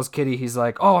Kitty, he's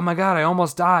like, oh my God, I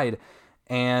almost died.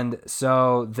 And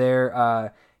so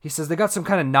he says they got some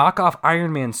kind of knockoff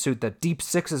Iron Man suit that deep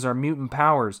sixes our mutant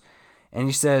powers. And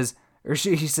he says,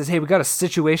 hey, we got a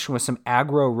situation with some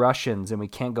aggro Russians and we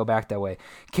can't go back that way.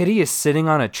 Kitty is sitting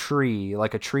on a tree,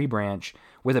 like a tree branch,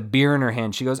 with a beer in her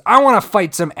hand. She goes, I want to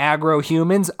fight some aggro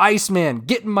humans. Iceman,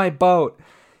 get in my boat.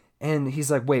 And he's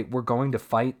like, wait, we're going to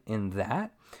fight in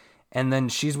that? And then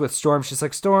she's with Storm. She's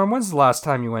like, Storm, when's the last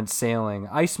time you went sailing?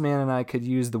 Iceman and I could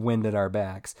use the wind at our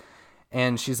backs.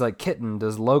 And she's like, Kitten,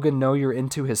 does Logan know you're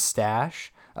into his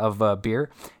stash of beer?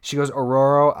 She goes,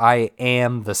 Aurora, I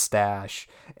am the stash.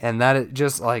 And that is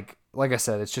just like I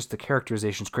said, it's just the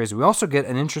characterization's crazy. We also get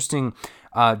an interesting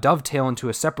dovetail into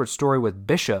a separate story with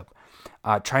Bishop,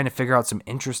 trying to figure out some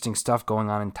interesting stuff going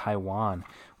on in Taiwan,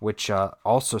 which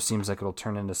also seems like it'll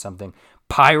turn into something.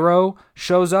 Pyro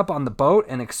shows up on the boat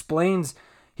and explains.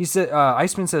 He said,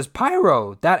 Iceman says,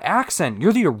 Pyro, that accent,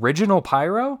 you're the original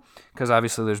Pyro? Because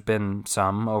obviously there's been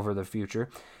some over the future.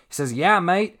 He says, yeah,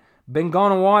 mate. Been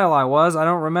gone a while, I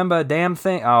don't remember a damn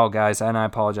thing. Oh, guys, and I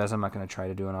apologize. I'm not going to try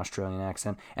to do an Australian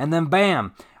accent. And then,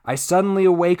 bam, I suddenly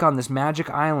awake on this magic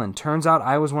island. Turns out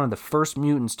I was one of the first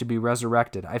mutants to be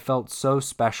resurrected. I felt so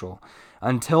special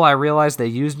until I realized they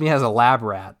used me as a lab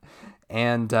rat.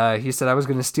 And he said I was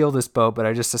going to steal this boat, but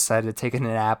I just decided to take a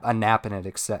nap in it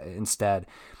instead.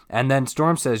 And then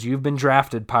Storm says, you've been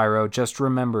drafted, Pyro. Just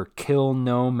remember, kill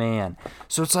no man.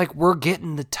 So it's like we're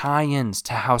getting the tie-ins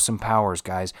to House and Powers,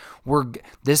 guys.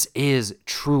 This is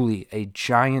truly a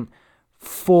giant,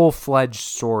 full-fledged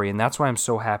story, and that's why I'm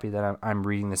so happy that I'm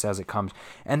reading this as it comes.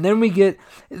 And then we get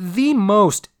the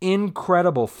most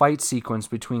incredible fight sequence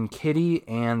between Kitty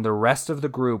and the rest of the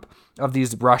group of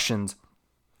these Russians.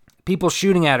 People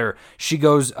shooting at her. She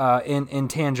goes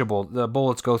intangible. The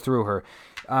bullets go through her.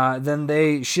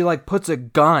 Then she puts a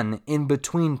gun in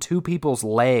between two people's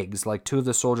legs, like two of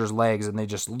the soldiers' legs, and they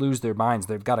just lose their minds.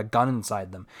 They've got a gun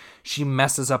inside them. She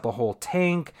messes up a whole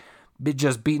tank,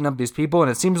 just beating up these people, and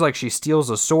it seems like she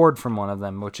steals a sword from one of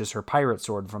them, which is her pirate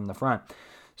sword from the front.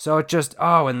 So it just,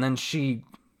 and then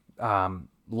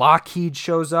Lockheed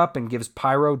shows up and gives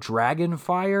Pyro dragon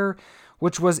fire,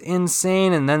 which was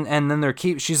insane. And then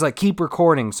she's like, keep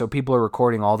recording. So people are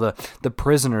recording all the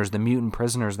prisoners, the mutant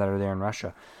prisoners that are there in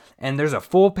Russia. And there's a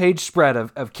full page spread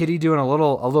of Kitty doing a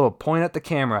little point at the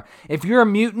camera. If you're a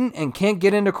mutant and can't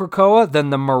get into Krakoa, then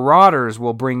the Marauders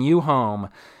will bring you home.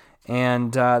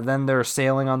 And then they're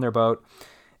sailing on their boat.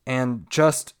 And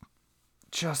just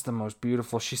the most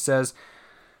beautiful. She says,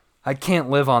 I can't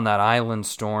live on that island,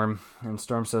 Storm. And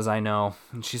Storm says, I know.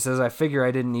 And she says, I figure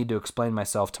I didn't need to explain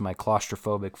myself to my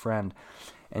claustrophobic friend.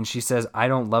 And she says, I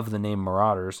don't love the name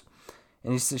Marauders.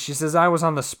 And she says, I was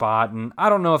on the spot, and I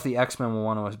don't know if the X-Men will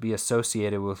want to be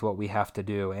associated with what we have to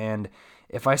do. And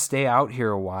if I stay out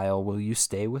here a while, will you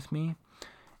stay with me?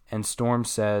 And Storm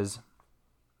says,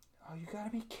 oh, you gotta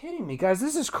be kidding me. Guys,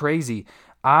 this is crazy.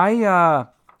 So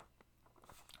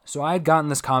I had gotten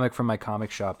this comic from my comic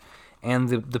shop, and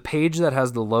the page that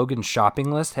has the Logan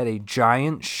shopping list had a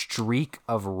giant streak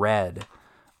of red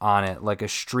on it, like a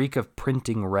streak of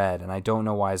printing red, and I don't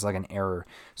know why. It's like an error.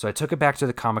 So I took it back to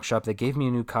the comic shop. They gave me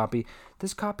a new copy.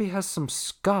 This copy has some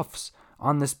scuffs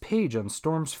on this page on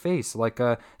Storm's face, like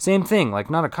same thing, like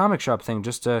not a comic shop thing,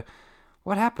 just a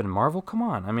what happened, Marvel? Come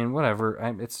on. I mean, whatever.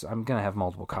 I'm gonna have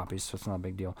multiple copies, so it's not a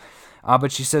big deal.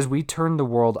 But she says, we turned the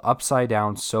world upside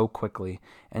down so quickly,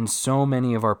 and so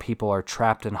many of our people are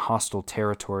trapped in hostile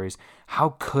territories.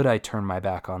 How could I turn my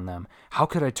back on them? How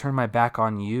could I turn my back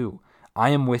on you? I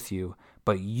am with you,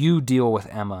 but you deal with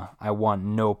Emma. I want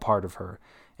no part of her.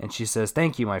 And she says,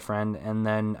 thank you, my friend. And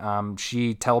then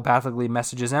she telepathically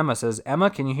messages Emma, says,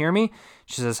 Emma, can you hear me?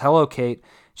 She says, hello, Kate.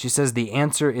 She says, the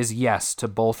answer is yes to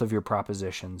both of your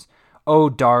propositions. Oh,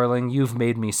 darling, you've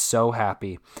made me so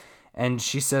happy. And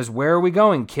she says, where are we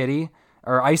going, Kitty?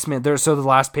 Or Iceman, so the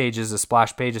last page is a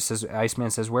splash page. It says,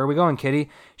 Iceman says, where are we going, Kitty?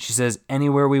 She says,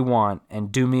 anywhere we want,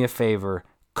 and do me a favor,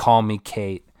 call me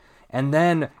Kate. And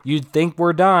then you'd think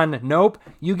we're done. Nope.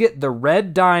 You get the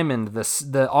red diamond,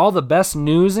 all the best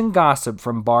news and gossip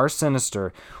from Bar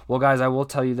Sinister. Well, guys, I will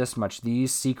tell you this much.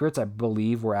 These secrets, I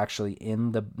believe, were actually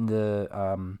in the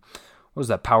what was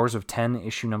that, Powers of 10,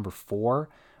 issue number 4.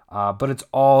 But it's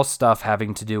all stuff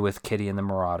having to do with Kitty and the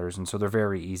Marauders, and so they're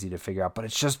very easy to figure out. But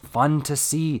it's just fun to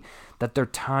see that they're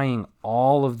tying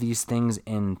all of these things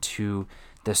into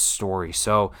this story.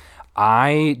 So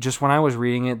when I was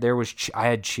reading it, I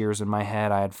had cheers in my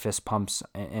head. I had fist pumps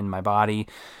in my body.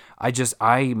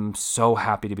 I'm so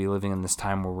happy to be living in this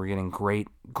time where we're getting great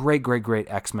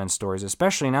X-Men stories,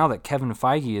 especially now that Kevin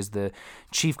Feige is the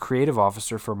chief creative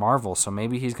officer for Marvel. So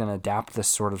maybe he's going to adapt this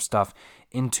sort of stuff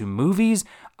into movies.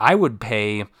 I would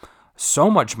pay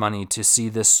so much money to see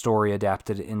this story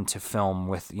adapted into film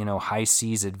with, high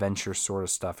seas adventure sort of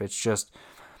stuff. It's just,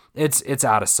 it's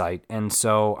out of sight. And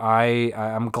so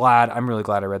I'm really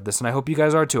glad I read this, and I hope you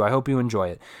guys are too. I hope you enjoy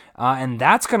it. And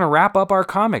that's going to wrap up our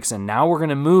comics, and now we're going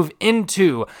to move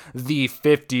into the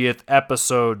 50th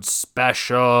episode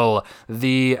special,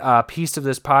 the piece of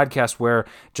this podcast where,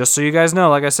 just so you guys know,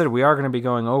 like I said, we are going to be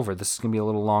going over. This is going to be a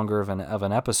little longer of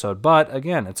an episode, but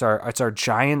again, it's our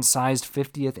giant-sized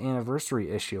 50th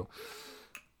anniversary issue.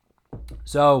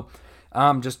 So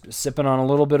just sipping on a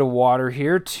little bit of water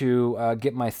here to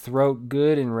get my throat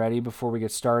good and ready before we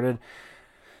get started.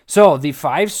 So the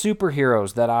 5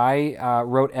 superheroes that I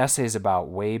wrote essays about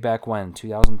way back when,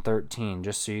 2013,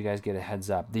 just so you guys get a heads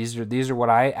up. These are what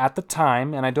I, at the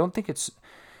time, and I don't think it's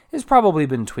probably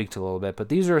been tweaked a little bit, but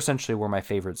these are essentially were my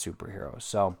favorite superheroes.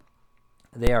 So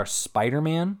they are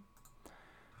Spider-Man,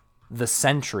 the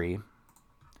Sentry,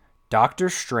 Doctor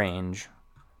Strange,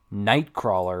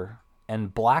 Nightcrawler,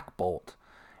 and Black Bolt.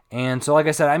 And so, like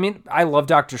I said, I love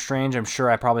Doctor Strange. I'm sure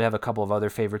I probably have a couple of other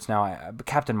favorites now.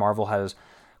 Captain Marvel has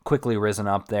quickly risen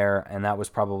up there, and that was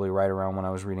probably right around when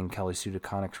I was reading Kelly Sue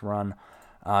DeConnick's run.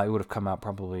 It would have come out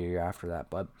probably a year after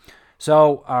that. But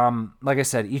so, like I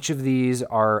said, each of these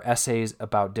are essays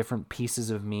about different pieces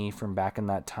of me from back in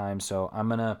that time. So I'm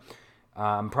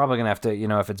probably gonna have to,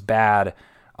 if it's bad,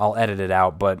 I'll edit it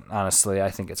out, but honestly, I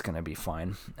think it's going to be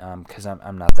fine because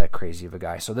I'm not that crazy of a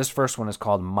guy. So this first one is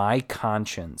called My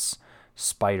Conscience,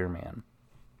 Spider-Man.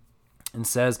 And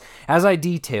says, as I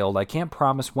detailed, I can't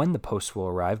promise when the post will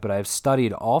arrive, but I have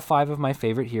studied all 5 of my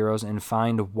favorite heroes and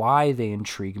find why they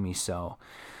intrigue me so.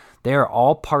 They are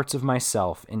all parts of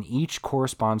myself, and each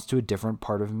corresponds to a different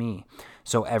part of me.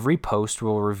 So every post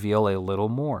will reveal a little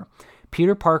more.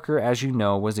 Peter Parker, as you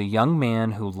know, was a young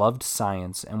man who loved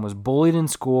science and was bullied in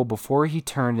school before he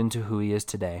turned into who he is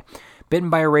today. Bitten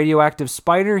by a radioactive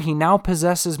spider, he now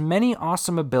possesses many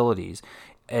awesome abilities.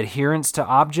 Adherence to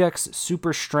objects,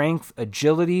 super strength,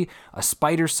 agility, a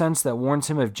spider sense that warns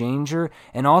him of danger,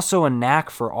 and also a knack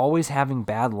for always having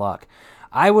bad luck.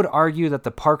 I would argue that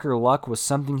the Parker luck was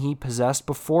something he possessed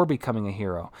before becoming a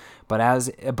hero, but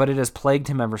it has plagued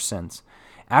him ever since.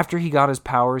 After he got his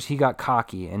powers, he got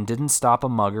cocky and didn't stop a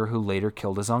mugger who later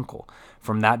killed his uncle.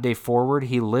 From that day forward,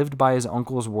 he lived by his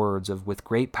uncle's words of, with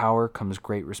great power comes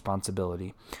great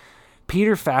responsibility.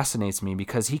 Peter fascinates me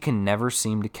because he can never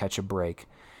seem to catch a break.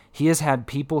 He has had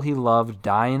people he loved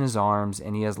die in his arms,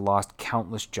 and he has lost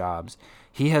countless jobs.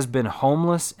 He has been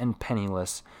homeless and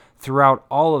penniless. Throughout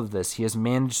all of this, he has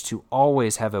managed to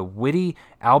always have a witty,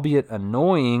 albeit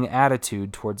annoying,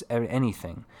 attitude towards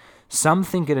anything. Some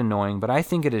think it annoying, but I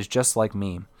think it is just like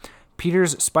me.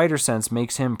 Peter's spider sense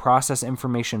makes him process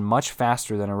information much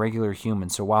faster than a regular human,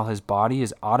 so while his body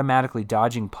is automatically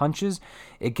dodging punches,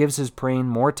 it gives his brain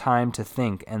more time to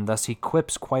think, and thus he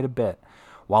quips quite a bit.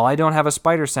 While I don't have a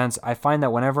spider sense, I find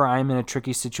that whenever I'm in a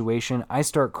tricky situation, I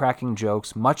start cracking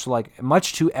jokes, much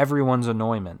to everyone's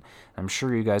annoyment. I'm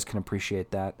sure you guys can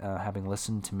appreciate that, having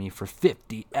listened to me for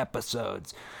 50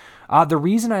 episodes. The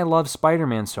reason I love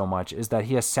Spider-Man so much is that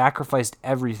he has sacrificed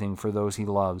everything for those he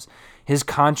loves. His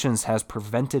conscience has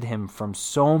prevented him from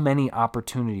so many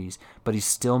opportunities, but he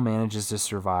still manages to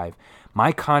survive.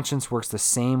 My conscience works the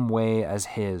same way as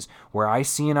his, where I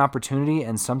see an opportunity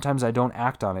and sometimes I don't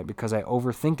act on it because I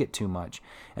overthink it too much,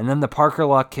 and then the Parker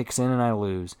luck kicks in and I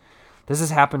lose. This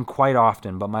has happened quite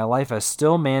often, but my life has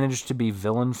still managed to be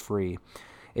villain-free.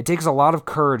 It takes a lot of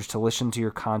courage to listen to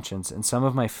your conscience, and some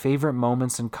of my favorite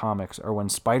moments in comics are when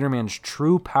Spider-Man's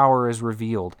true power is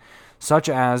revealed, such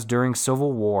as during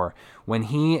Civil War, when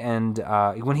he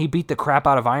beat the crap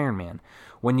out of Iron Man.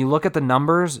 When you look at the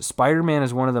numbers, Spider-Man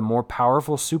is one of the more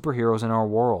powerful superheroes in our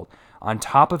world. On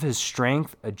top of his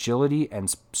strength, agility,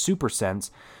 and super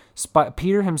sense,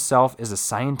 Peter himself is a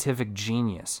scientific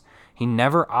genius. He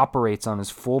never operates on his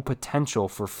full potential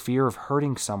for fear of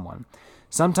hurting someone.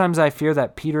 Sometimes I fear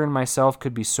that Peter and myself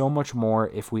could be so much more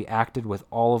if we acted with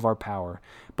all of our power,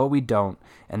 but we don't,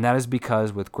 and that is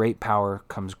because with great power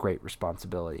comes great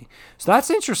responsibility. So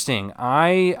that's interesting.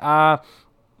 I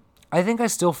think I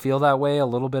still feel that way a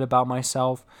little bit about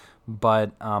myself,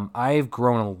 but I've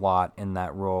grown a lot in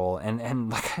that role, and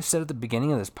like I said at the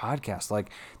beginning of this podcast, like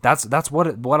that's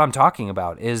what I'm talking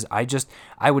about. Is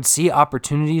I would see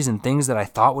opportunities and things that I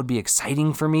thought would be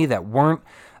exciting for me that weren't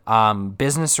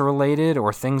business related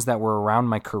or things that were around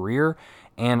my career,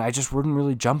 and I just wouldn't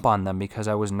really jump on them because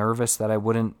I was nervous that I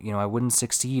wouldn't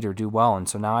succeed or do well. And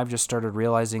so now I've just started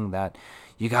realizing that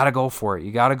you got to go for it.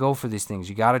 You got to go for these things.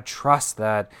 You got to trust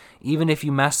that even if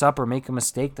you mess up or make a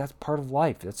mistake, that's part of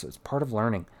life. It's part of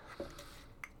learning.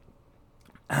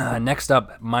 Next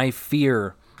up, my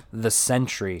fear, the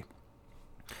Sentry.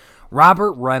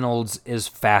 Robert Reynolds is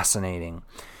fascinating.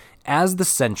 As the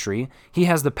Sentry, he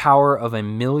has the power of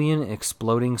 1,000,000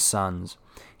 exploding suns.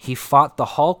 He fought the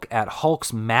Hulk at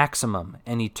Hulk's maximum,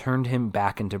 and he turned him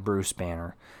back into Bruce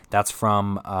Banner. That's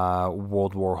from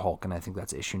World War Hulk, and I think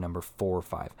that's issue number 4 or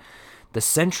 5. The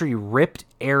Sentry ripped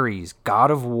Ares, god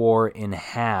of war, in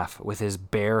half with his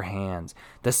bare hands.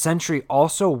 The Sentry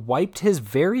also wiped his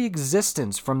very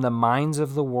existence from the minds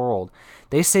of the world.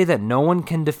 They say that no one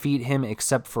can defeat him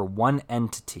except for one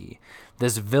entity.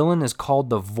 This villain is called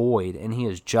the Void, and he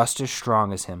is just as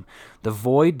strong as him. The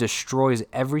Void destroys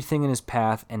everything in his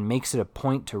path and makes it a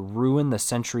point to ruin the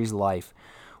Sentry's life.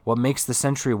 What makes the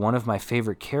Sentry one of my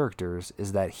favorite characters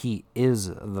is that he is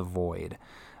the Void.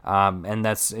 And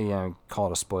that's, call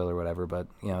it a spoiler or whatever, but,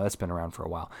 that's been around for a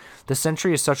while. The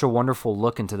Sentry is such a wonderful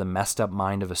look into the messed up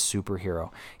mind of a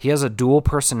superhero. He has a dual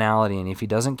personality, and if he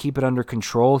doesn't keep it under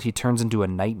control, he turns into a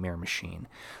nightmare machine.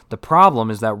 The problem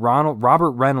is that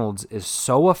Robert Reynolds is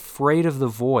so afraid of the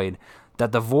Void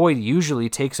that the Void usually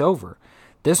takes over.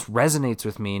 This resonates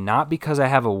with me not because I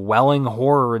have a welling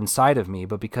horror inside of me,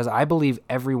 but because I believe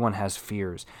everyone has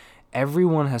fears.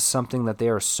 Everyone has something that they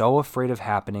are so afraid of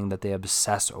happening that they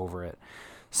obsess over it.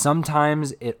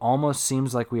 Sometimes it almost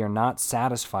seems like we are not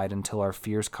satisfied until our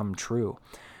fears come true.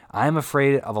 I am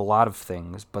afraid of a lot of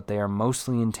things, but they are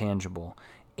mostly intangible.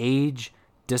 Age,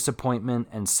 disappointment,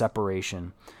 and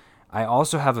separation. I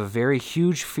also have a very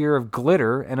huge fear of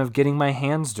glitter and of getting my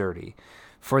hands dirty.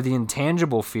 For the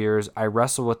intangible fears, I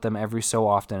wrestle with them every so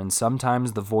often, and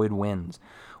sometimes the Void wins.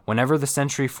 Whenever the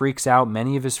Sentry freaks out,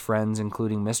 many of his friends,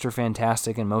 including Mr.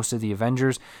 Fantastic and most of the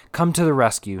Avengers, come to the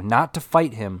rescue, not to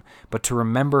fight him, but to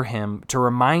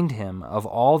remind him of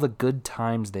all the good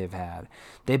times they've had.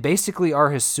 They basically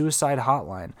are his suicide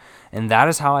hotline, and that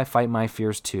is how I fight my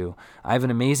fears too. I have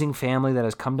an amazing family that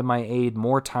has come to my aid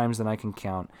more times than I can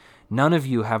count. None of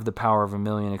you have the power of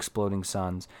 1,000,000 exploding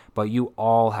suns, but you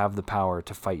all have the power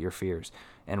to fight your fears.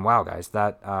 And wow, guys,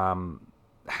 that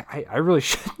I really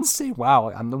shouldn't say wow.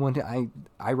 I'm the one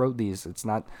I wrote these. It's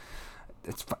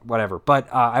whatever.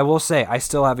 But I will say I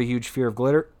still have a huge fear of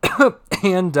glitter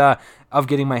and of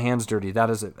getting my hands dirty. That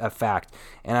is a fact.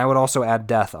 And I would also add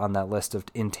death on that list of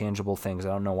intangible things. I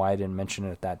don't know why I didn't mention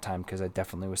it at that time because I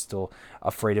definitely was still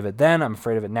afraid of it then. I'm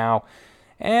afraid of it now.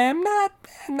 And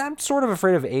I'm sort of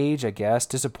afraid of age, I guess.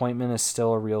 Disappointment is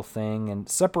still a real thing, and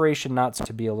separation not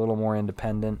to be a little more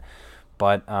independent.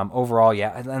 But overall,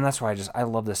 yeah, and that's why I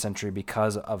love this entry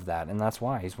because of that, and that's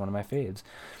why he's one of my faves.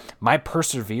 My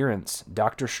perseverance,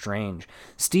 Doctor Strange.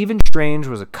 Stephen Strange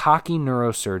was a cocky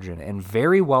neurosurgeon and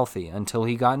very wealthy until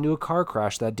he got into a car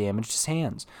crash that damaged his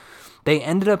hands. They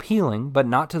ended up healing, but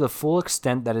not to the full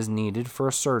extent that is needed for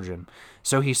a surgeon.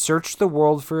 So he searched the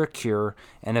world for a cure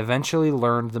and eventually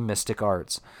learned the mystic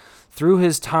arts. Through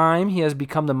his time, he has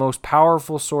become the most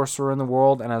powerful sorcerer in the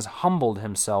world and has humbled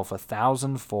himself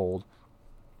 1,000-fold.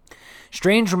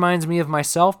 Strange reminds me of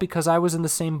myself because I was in the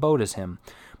same boat as him.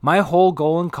 My whole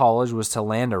goal in college was to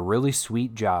land a really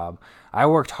sweet job. I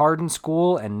worked hard in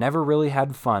school and never really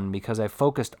had fun because I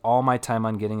focused all my time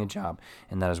on getting a job,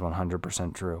 and that is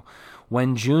 100% true.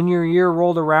 When junior year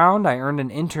rolled around, I earned an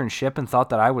internship and thought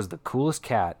that I was the coolest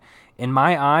cat. In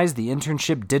my eyes, the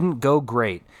internship didn't go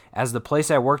great, as the place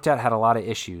I worked at had a lot of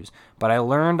issues, but I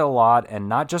learned a lot, and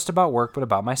not just about work, but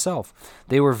about myself.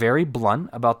 They were very blunt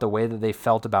about the way that they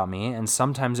felt about me, and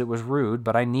sometimes it was rude,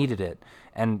 but I needed it.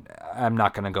 And I'm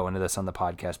not going to go into this on the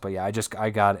podcast, but yeah,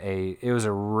 it was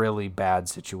a really bad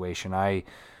situation. I'm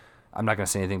not going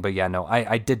to say anything, but yeah, no,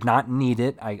 I did not need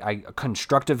it.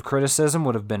 Constructive criticism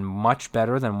would have been much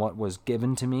better than what was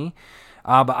given to me.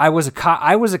 But I was a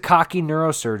cocky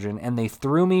neurosurgeon, and they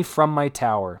threw me from my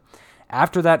tower.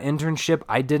 After that internship,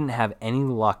 I didn't have any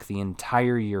luck the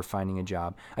entire year finding a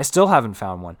job. I still haven't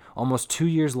found one, almost 2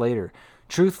 years later.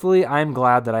 Truthfully, I'm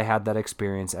glad that I had that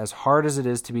experience. As hard as it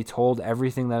is to be told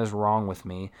everything that is wrong with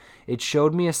me, it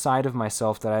showed me a side of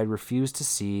myself that I had refused to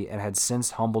see and had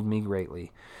since humbled me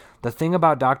greatly. The thing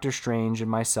about Doctor Strange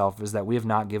and myself is that we have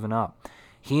not given up.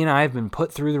 He and I have been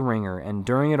put through the ringer, and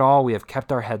during it all, we have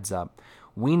kept our heads up.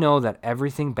 We know that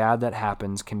everything bad that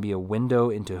happens can be a window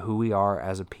into who we are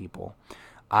as a people.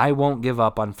 I won't give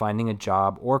up on finding a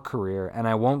job or career, and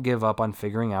I won't give up on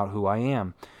figuring out who I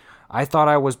am. I thought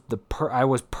I was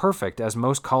perfect, as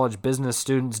most college business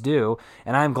students do,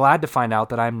 and I'm glad to find out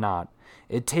that I'm not.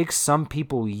 It takes some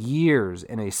people years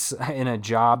in a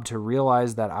job to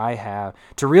realize what I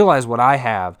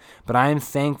have, but I am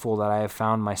thankful that I have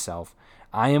found myself.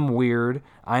 I am weird.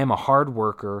 I am a hard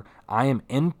worker. I am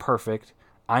imperfect.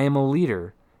 I am a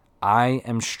leader. I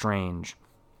am strange.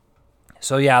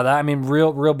 So yeah,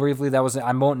 real briefly, that was.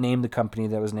 I won't name the company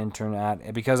that was an intern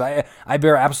at because I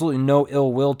bear absolutely no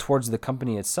ill will towards the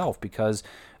company itself because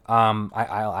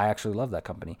I actually love that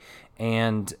company,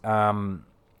 and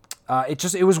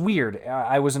it was weird.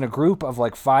 I was in a group of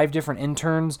like 5 different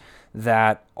interns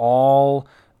that all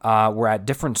were at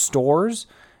different stores.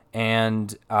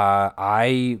 And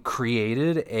I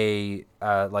created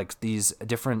like these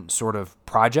different sort of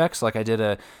projects. Like I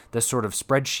did this sort of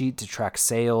spreadsheet to track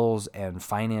sales and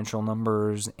financial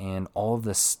numbers and all of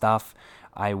this stuff.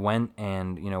 I went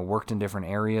and worked in different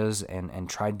areas and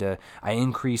I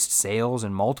increased sales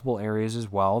in multiple areas as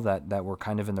well that were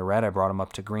kind of in the red. I brought them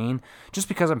up to green just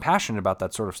because I'm passionate about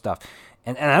that sort of stuff.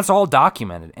 And that's all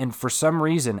documented. And for some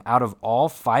reason, out of all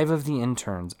 5 of the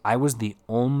interns, I was the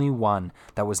only one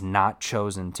that was not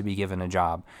chosen to be given a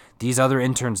job. These other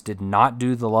interns did not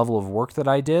do the level of work that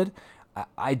I did.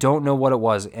 I don't know what it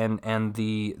was. And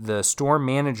the store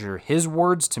manager, his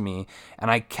words to me,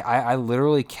 and I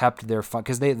literally kept their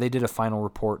because they did a final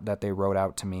report that they wrote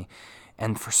out to me.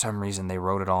 And for some reason, they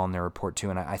wrote it all in their report too,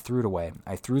 and I threw it away.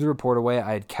 I threw the report away.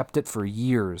 I had kept it for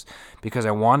years because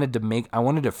I wanted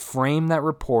to frame that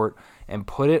report and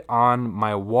put it on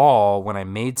my wall when I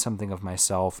made something of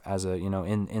myself as a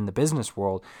in the business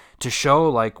world to show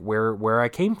like where I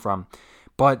came from.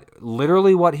 But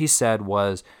literally, what he said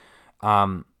was,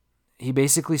 he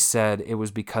basically said it was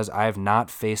because I have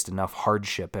not faced enough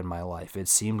hardship in my life. It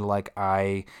seemed like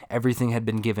everything had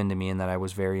been given to me, and that I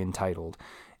was very entitled.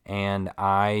 And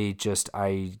I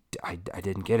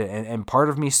didn't get it. And part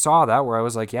of me saw that where I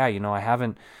was like, yeah, I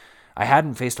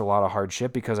hadn't faced a lot of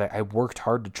hardship because I worked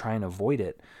hard to try and avoid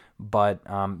it. But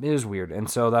it was weird. And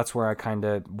so that's where I kind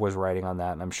of was writing on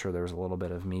that. And I'm sure there was a little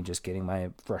bit of me just getting my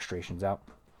frustrations out.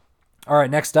 All right,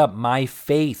 next up, my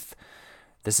faith.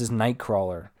 This is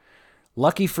Nightcrawler.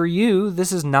 Lucky for you,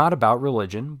 this is not about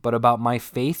religion, but about my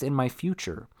faith in my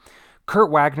future.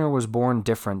 Kurt Wagner was born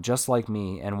different, just like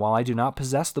me, and while I do not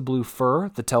possess the blue fur,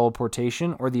 the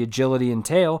teleportation, or the agility and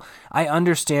tail, I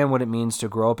understand what it means to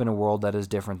grow up in a world that is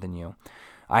different than you.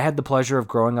 I had the pleasure of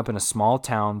growing up in a small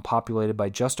town populated by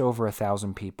just over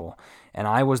 1,000 people, and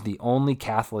I was the only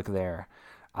Catholic there.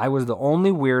 I was the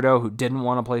only weirdo who didn't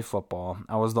want to play football.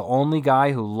 I was the only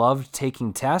guy who loved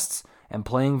taking tests and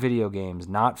playing video games,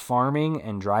 not farming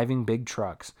and driving big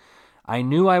trucks. I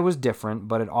knew I was different,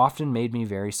 but it often made me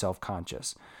very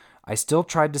self-conscious. I still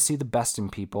tried to see the best in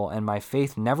people, and my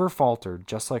faith never faltered,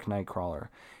 just like Nightcrawler.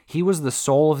 He was the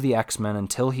soul of the X-Men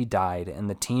until he died, and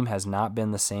the team has not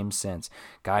been the same since.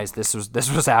 Guys, this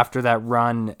was after that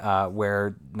run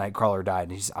where Nightcrawler died,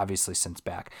 and he's obviously since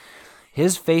back.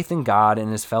 His faith in God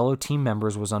and his fellow team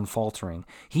members was unfaltering.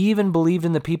 He even believed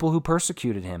in the people who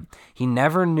persecuted him. He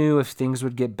never knew if things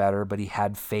would get better, but he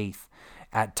had faith.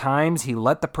 At times, he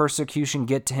let the persecution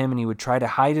get to him, and he would try to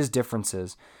hide his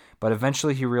differences, but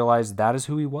eventually he realized that is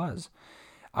who he was.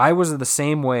 I was the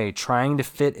same way, trying to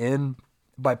fit in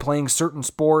by playing certain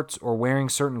sports or wearing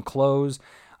certain clothes.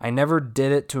 I never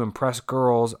did it to impress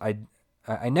girls.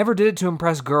 I never did it to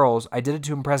impress girls. I did it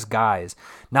to impress guys.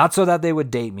 Not so that they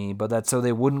would date me, but that so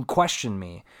they wouldn't question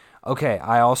me. Okay,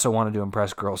 I also wanted to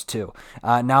impress girls too.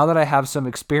 Now that I have some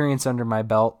experience under my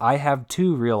belt, I have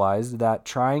too realized that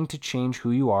trying to change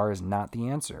who you are is not the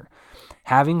answer.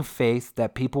 Having faith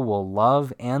that people will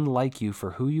love and like you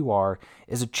for who you are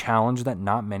is a challenge that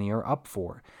not many are up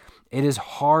for. It is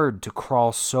hard to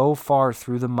crawl so far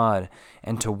through the mud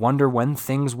and to wonder when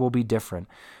things will be different.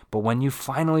 But when you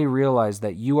finally realize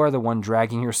that you are the one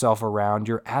dragging yourself around,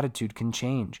 your attitude can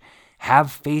change.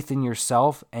 Have faith in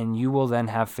yourself, and you will then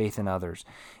have faith in others.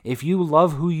 If you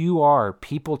love who you are,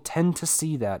 people tend to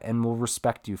see that and will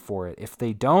respect you for it. If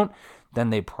they don't, then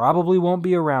they probably won't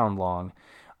be around long.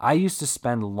 I used to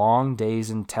spend long days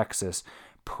in Texas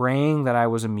praying that I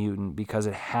was a mutant because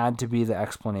it had to be the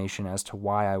explanation as to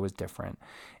why I was different.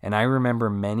 And I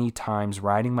remember many times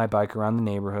riding my bike around the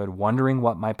neighborhood wondering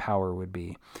what my power would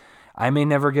be. I may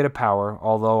never get a power,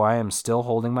 although I am still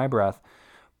holding my breath,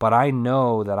 but I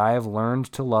know that I have learned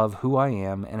to love who I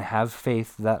am and have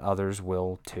faith that others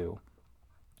will too.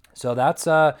 So that's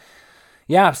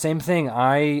same thing.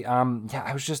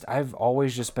 I've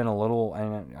always just been a little,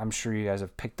 and I'm sure you guys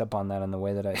have picked up on that in the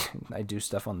way that I do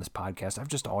stuff on this podcast. I've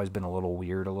just always been a little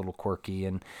weird, a little quirky,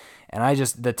 and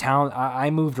I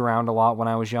moved around a lot when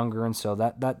I was younger, and so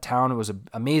that town, it was an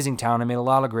amazing town. I made a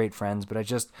lot of great friends, but I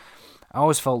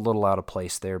always felt a little out of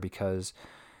place there because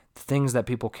the things that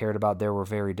people cared about there were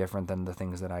very different than the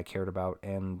things that I cared about,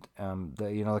 and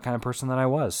the kind of person that I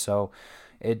was. So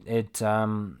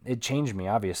it changed me,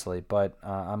 obviously, but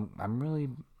I'm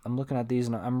looking at these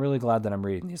and I'm really glad that I'm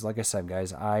reading these. Like I said,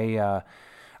 guys, I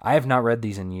have not read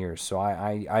these in years, so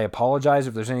I apologize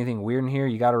if there's anything weird in here.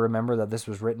 You got to remember that this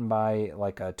was written by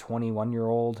like a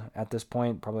 21-year-old at this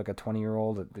point, probably like a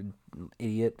 20-year-old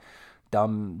idiot,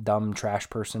 dumb trash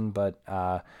person, but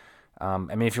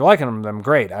if you're liking them, I'm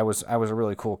great. I was a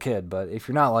really cool kid, but if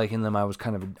you're not liking them, I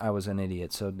was an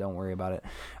idiot, so don't worry about it.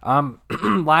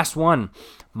 Last one,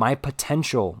 My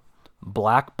Potential,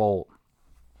 Black Bolt.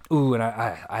 Ooh, and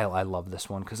I love this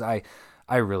one because I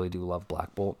really do love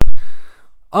Black Bolt.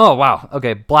 Oh, wow.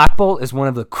 Okay, Black Bolt is one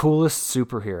of the coolest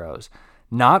superheroes.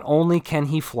 Not only can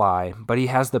he fly, but he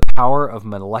has the power of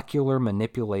molecular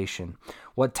manipulation.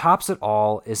 What tops it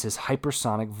all is his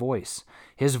hypersonic voice.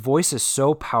 His voice is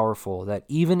so powerful that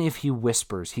even if he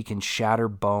whispers, he can shatter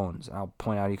bones. I'll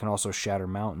point out he can also shatter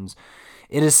mountains.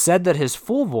 It is said that his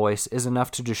full voice is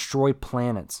enough to destroy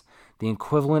planets, the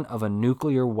equivalent of a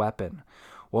nuclear weapon.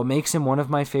 What makes him one of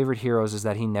my favorite heroes is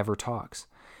that he never talks.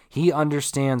 He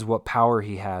understands what power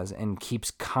he has and keeps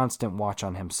constant watch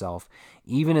on himself.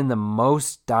 Even in the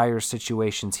most dire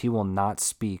situations, he will not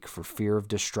speak for fear of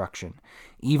destruction.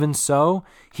 Even so,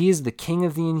 he is the king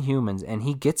of the Inhumans, and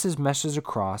he gets his message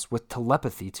across with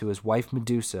telepathy to his wife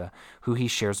Medusa, who he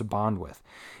shares a bond with.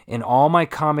 In all my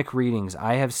comic readings,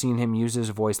 I have seen him use his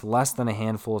voice less than a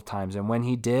handful of times, and when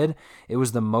he did, it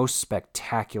was the most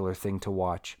spectacular thing to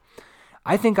watch.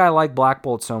 I think I like Black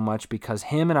Bolt so much because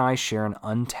him and I share an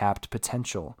untapped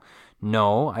potential.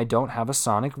 No, I don't have a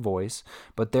sonic voice,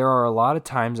 but there are a lot of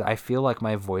times I feel like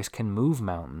my voice can move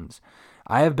mountains.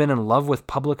 I have been in love with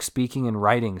public speaking and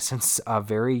writing since a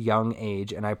very young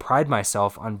age, and I pride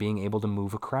myself on being able to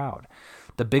move a crowd.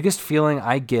 The biggest feeling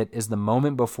I get is the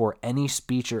moment before any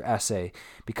speech or essay,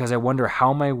 because I wonder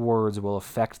how my words will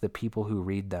affect the people who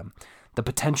read them. The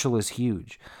potential is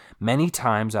huge. Many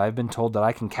times I've been told that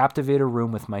I can captivate a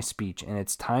room with my speech, and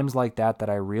it's times like that that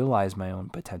I realize my own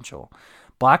potential.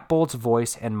 Black Bolt's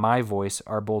voice and my voice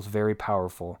are both very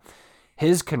powerful.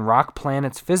 His can rock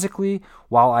planets physically,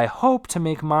 while I hope to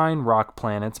make mine rock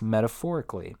planets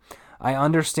metaphorically. I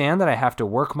understand that I have to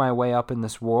work my way up in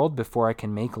this world before I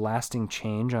can make lasting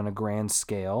change on a grand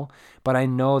scale, but I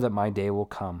know that my day will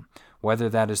come, whether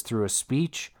that is through a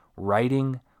speech,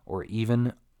 writing, or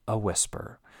even a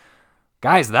whisper.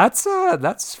 Guys, that's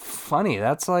funny.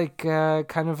 That's like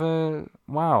kind of a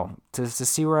wow to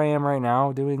see where I am right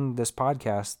now doing this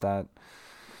podcast.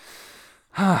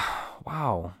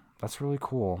 Wow, that's really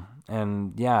cool.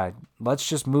 And yeah, let's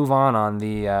just move on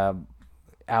the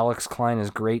Alex Klein is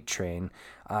great train.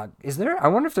 Is there? I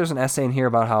wonder if there's an essay in here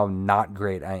about how not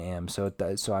great I am. So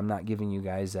I'm not giving you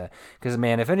guys because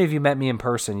man, if any of you met me in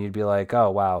person, you'd be like,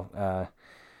 oh wow,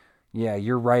 yeah,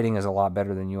 your writing is a lot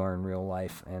better than you are in real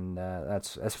life, and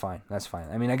that's fine. That's fine.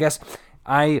 I mean, I guess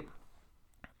I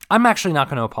I'm actually not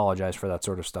going to apologize for that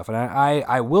sort of stuff, and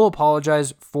I will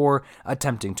apologize for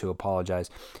attempting to apologize.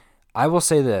 I will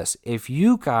say this: if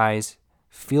you guys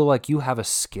feel like you have a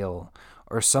skill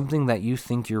or something that you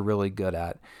think you're really good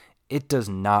at, it does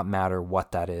not matter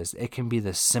what that is. It can be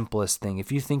the simplest thing.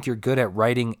 If you think you're good at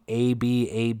writing A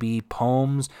B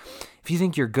poems, if you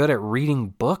think you're good at reading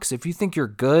books, if you think you're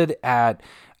good at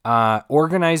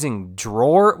organizing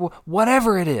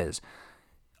whatever it is,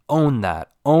 own that.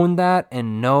 Own that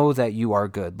and know that you are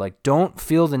good. Like, don't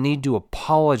feel the need to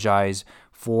apologize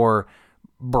for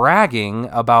bragging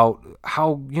about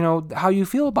how you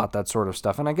feel about that sort of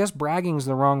stuff. And I guess bragging is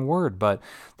the wrong word, but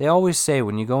they always say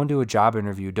when you go into a job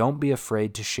interview, don't be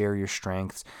afraid to share your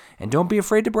strengths and don't be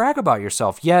afraid to brag about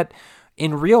yourself. Yet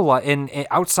in real life, in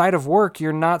outside of work,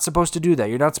 you're not supposed to do that.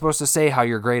 You're not supposed to say how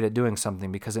you're great at doing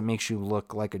something because it makes you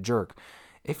look like a jerk.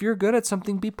 If you're good at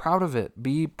something, be proud of it.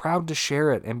 Be proud to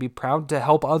share it and be proud to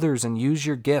help others and use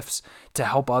your gifts to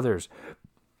help others.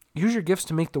 Use your gifts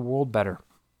to make the world better.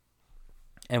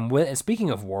 And speaking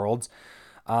of worlds,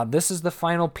 this is the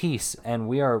final piece, and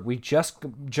we just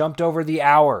jumped over the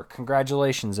hour.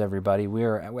 Congratulations, everybody.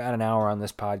 We're at an hour on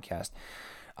this podcast.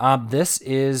 This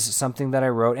is something that I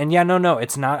wrote, and yeah, no,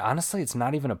 it's not. Honestly, it's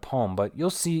not even a poem, but you'll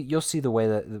see the way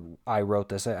that I wrote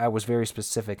this. I was very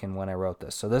specific in when I wrote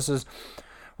this. So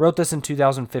wrote this in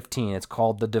 2015. It's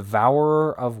called "The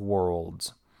Devourer of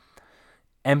Worlds."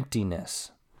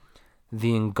 Emptiness.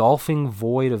 The engulfing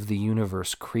void of the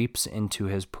universe creeps into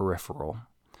his peripheral.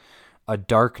 A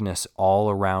darkness all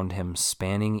around him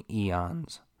spanning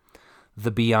eons.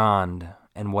 The beyond,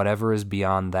 and whatever is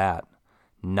beyond that.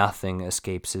 Nothing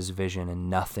escapes his vision and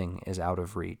nothing is out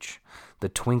of reach. The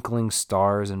twinkling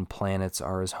stars and planets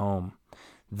are his home.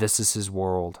 This is his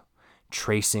world.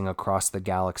 Tracing across the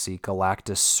galaxy,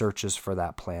 Galactus searches for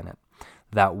that planet.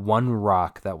 That one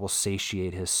rock that will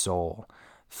satiate his soul.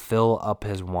 Fill up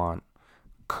his want.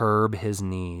 Curb his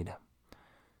need.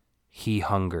 He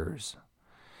hungers.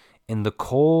 In the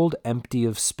cold empty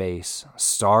of space,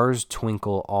 stars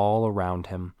twinkle all around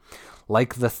him,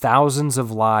 like the thousands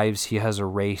of lives he has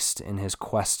erased in his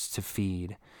quest to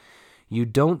feed. You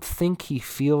don't think he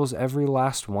feels every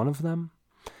last one of them?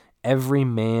 Every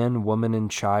man, woman, and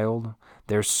child,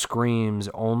 their screams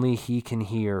only he can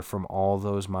hear from all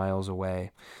those miles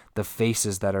away, the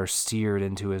faces that are seared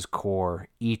into his core,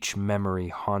 each memory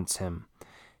haunts him.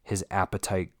 His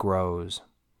appetite grows.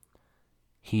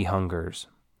 He hungers.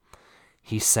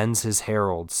 He sends his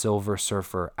herald, Silver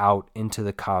Surfer, out into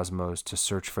the cosmos to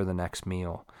search for the next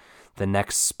meal, the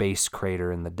next space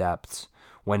crater in the depths.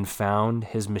 When found,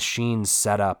 his machines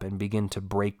set up and begin to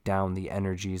break down the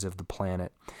energies of the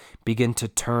planet, begin to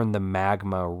turn the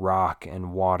magma, rock,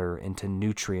 and water into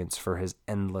nutrients for his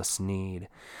endless need.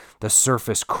 The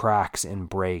surface cracks and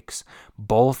breaks,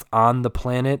 both on the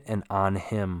planet and on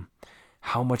him.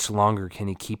 How much longer can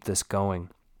he keep this going?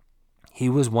 He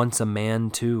was once a man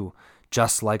too,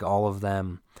 just like all of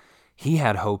them. He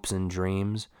had hopes and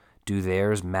dreams. Do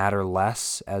theirs matter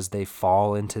less as they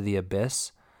fall into the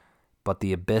abyss? But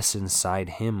the abyss inside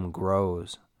him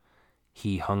grows.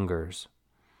 He hungers.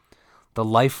 The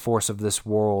life force of this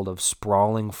world of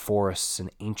sprawling forests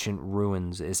and ancient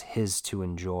ruins is his to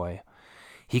enjoy.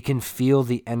 He can feel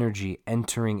the energy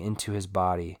entering into his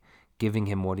body, giving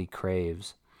him what he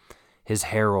craves. His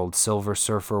herald, Silver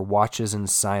Surfer, watches in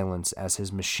silence as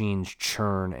his machines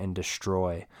churn and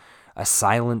destroy. A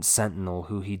silent sentinel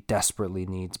who he desperately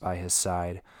needs by his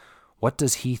side. What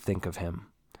does he think of him?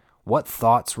 What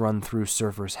thoughts run through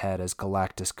Surfer's head as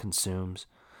Galactus consumes?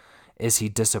 Is he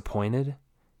disappointed?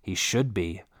 He should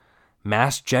be.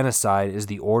 Mass genocide is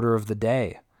the order of the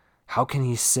day. How can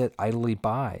he sit idly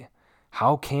by?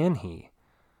 How can he?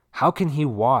 How can he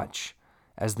watch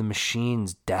as the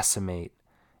machines decimate?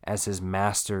 As his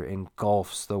master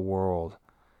engulfs the world,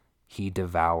 he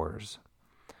devours.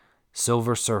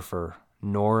 Silver Surfer,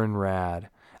 Norrin Radd,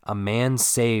 a man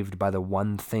saved by the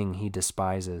one thing he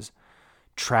despises,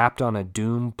 trapped on a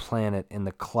doomed planet in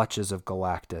the clutches of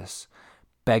Galactus,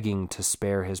 begging to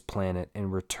spare his planet in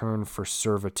return for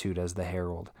servitude as the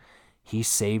Herald. He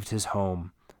saved his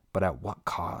home, but at what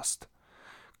cost?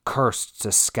 Cursed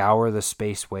to scour the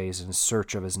spaceways in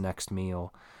search of his next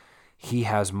meal. He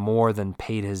has more than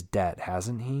paid his debt,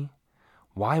 hasn't he?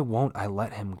 Why won't I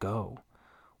let him go?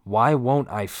 Why won't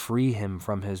I free him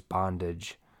from his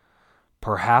bondage?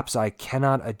 Perhaps I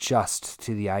cannot adjust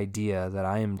to the idea that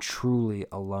I am truly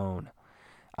alone.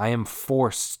 I am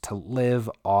forced to live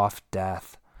off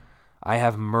death. I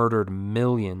have murdered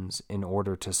millions in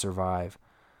order to survive.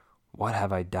 What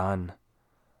have I done?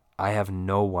 I have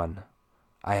no one.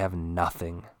 I have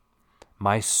nothing.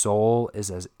 My soul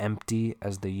is as empty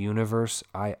as the universe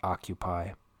I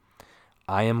occupy.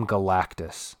 I am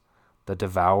Galactus, the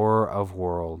devourer of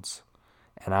worlds,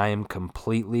 and I am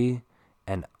completely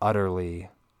and utterly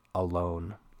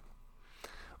alone.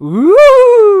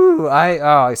 Ooh!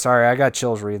 Sorry, I got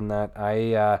chills reading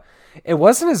that. It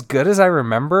wasn't as good as I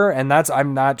remember, and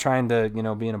I'm not trying to,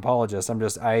 be an apologist.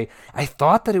 I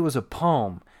thought that it was a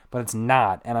poem, but it's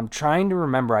not. And I'm trying to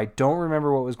remember. I don't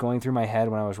remember what was going through my head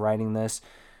when I was writing this,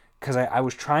 because I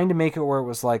was trying to make it where it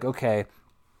was like, okay,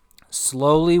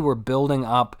 slowly we're building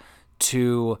up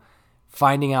to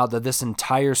finding out that this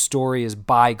entire story is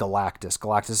by Galactus.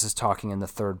 Galactus is talking in the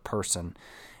third person.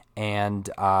 And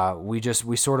we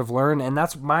sort of learn, and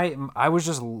I was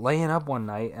just laying up one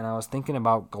night and I was thinking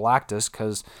about Galactus,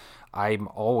 because I'm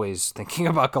always thinking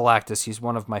about Galactus. He's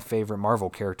one of my favorite Marvel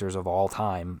characters of all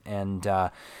time. And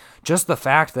just the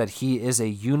fact that he is a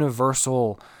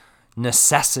universal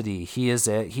necessity. He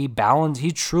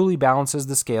truly balances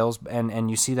the scales, and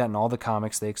you see that in all the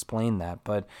comics. They explain that.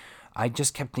 But I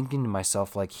just kept thinking to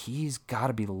myself, like, he's got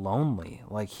to be lonely.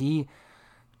 Like,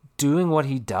 doing what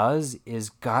he does is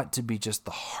got to be just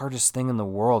the hardest thing in the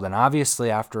world. And obviously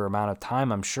after an amount of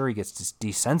time, I'm sure he gets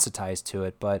desensitized to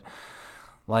it, but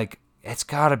like, it's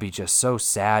got to be just so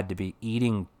sad to be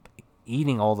eating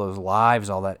all those lives,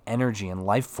 all that energy and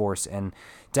life force, and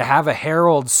to have a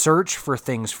herald search for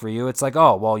things for you. It's like,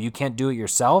 oh, well, you can't do it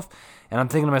yourself. And I'm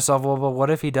thinking to myself, well,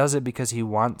 what if he does it because he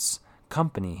wants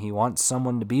company? He wants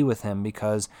someone to be with him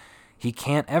because he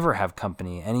can't ever have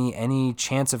company. Any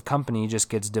chance of company just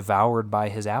gets devoured by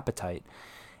his appetite.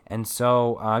 And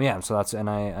so,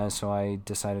 so I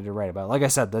decided to write about it. Like I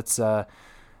said, that's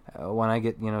when I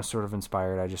get, sort of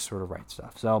inspired, I just sort of write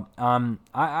stuff. So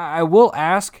I will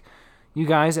ask you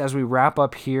guys as we wrap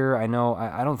up here. I know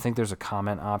I don't think there's a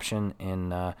comment option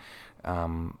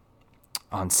on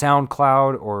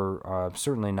SoundCloud, or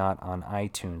certainly not on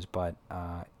iTunes, but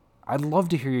I'd love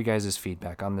to hear you guys'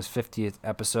 feedback on this 50th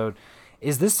episode.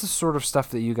 Is this the sort of stuff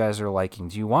that you guys are liking?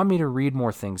 Do you want me to read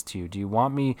more things to you? Do you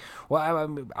want me...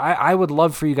 Well, I would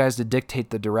love for you guys to dictate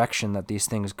the direction that these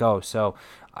things go. So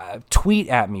tweet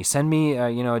at me. Send me a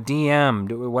DM.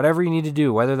 Do whatever you need to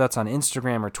do, whether that's on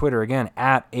Instagram or Twitter. Again,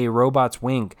 at A Robot's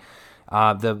Wink.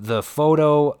 The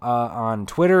photo on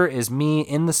Twitter is me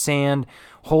in the sand,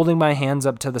 holding my hands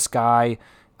up to the sky,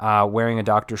 wearing a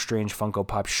Doctor Strange Funko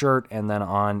Pop shirt, and then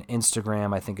on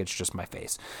Instagram, I think it's just my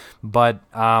face. But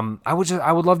I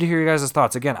would love to hear you guys'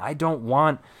 thoughts. Again, I don't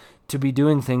want to be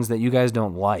doing things that you guys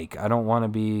don't like. I don't want to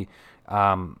be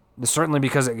certainly,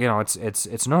 because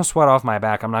it's no sweat off my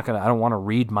back. I don't want to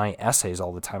read my essays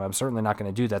all the time. I'm certainly not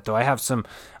going to do that, though. I have some.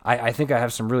 I think I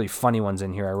have some really funny ones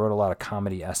in here. I wrote a lot of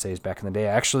comedy essays back in the day.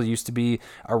 I actually used to be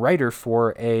a writer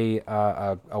for a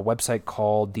website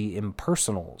called The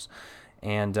Impersonals.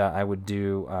 And I would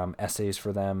do essays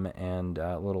for them and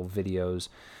little videos.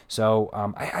 So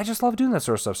I just love doing that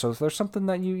sort of stuff. So if there's something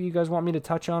that you guys want me to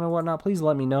touch on or whatnot, please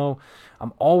let me know.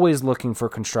 I'm always looking for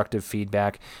constructive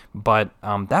feedback. But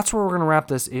that's where we're going to wrap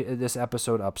this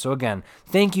episode up. So again,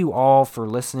 thank you all for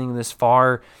listening this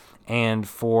far and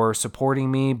for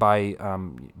supporting me by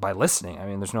listening. I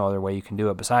mean, there's no other way you can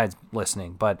do it besides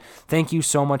listening. But thank you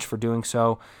so much for doing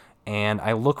so. And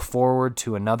I look forward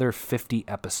to another 50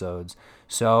 episodes.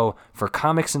 So for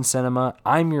Comics and Cinema,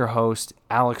 I'm your host,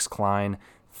 Alex Klein.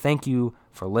 Thank you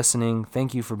for listening.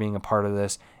 Thank you for being a part of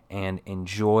this, and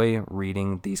enjoy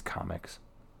reading these comics.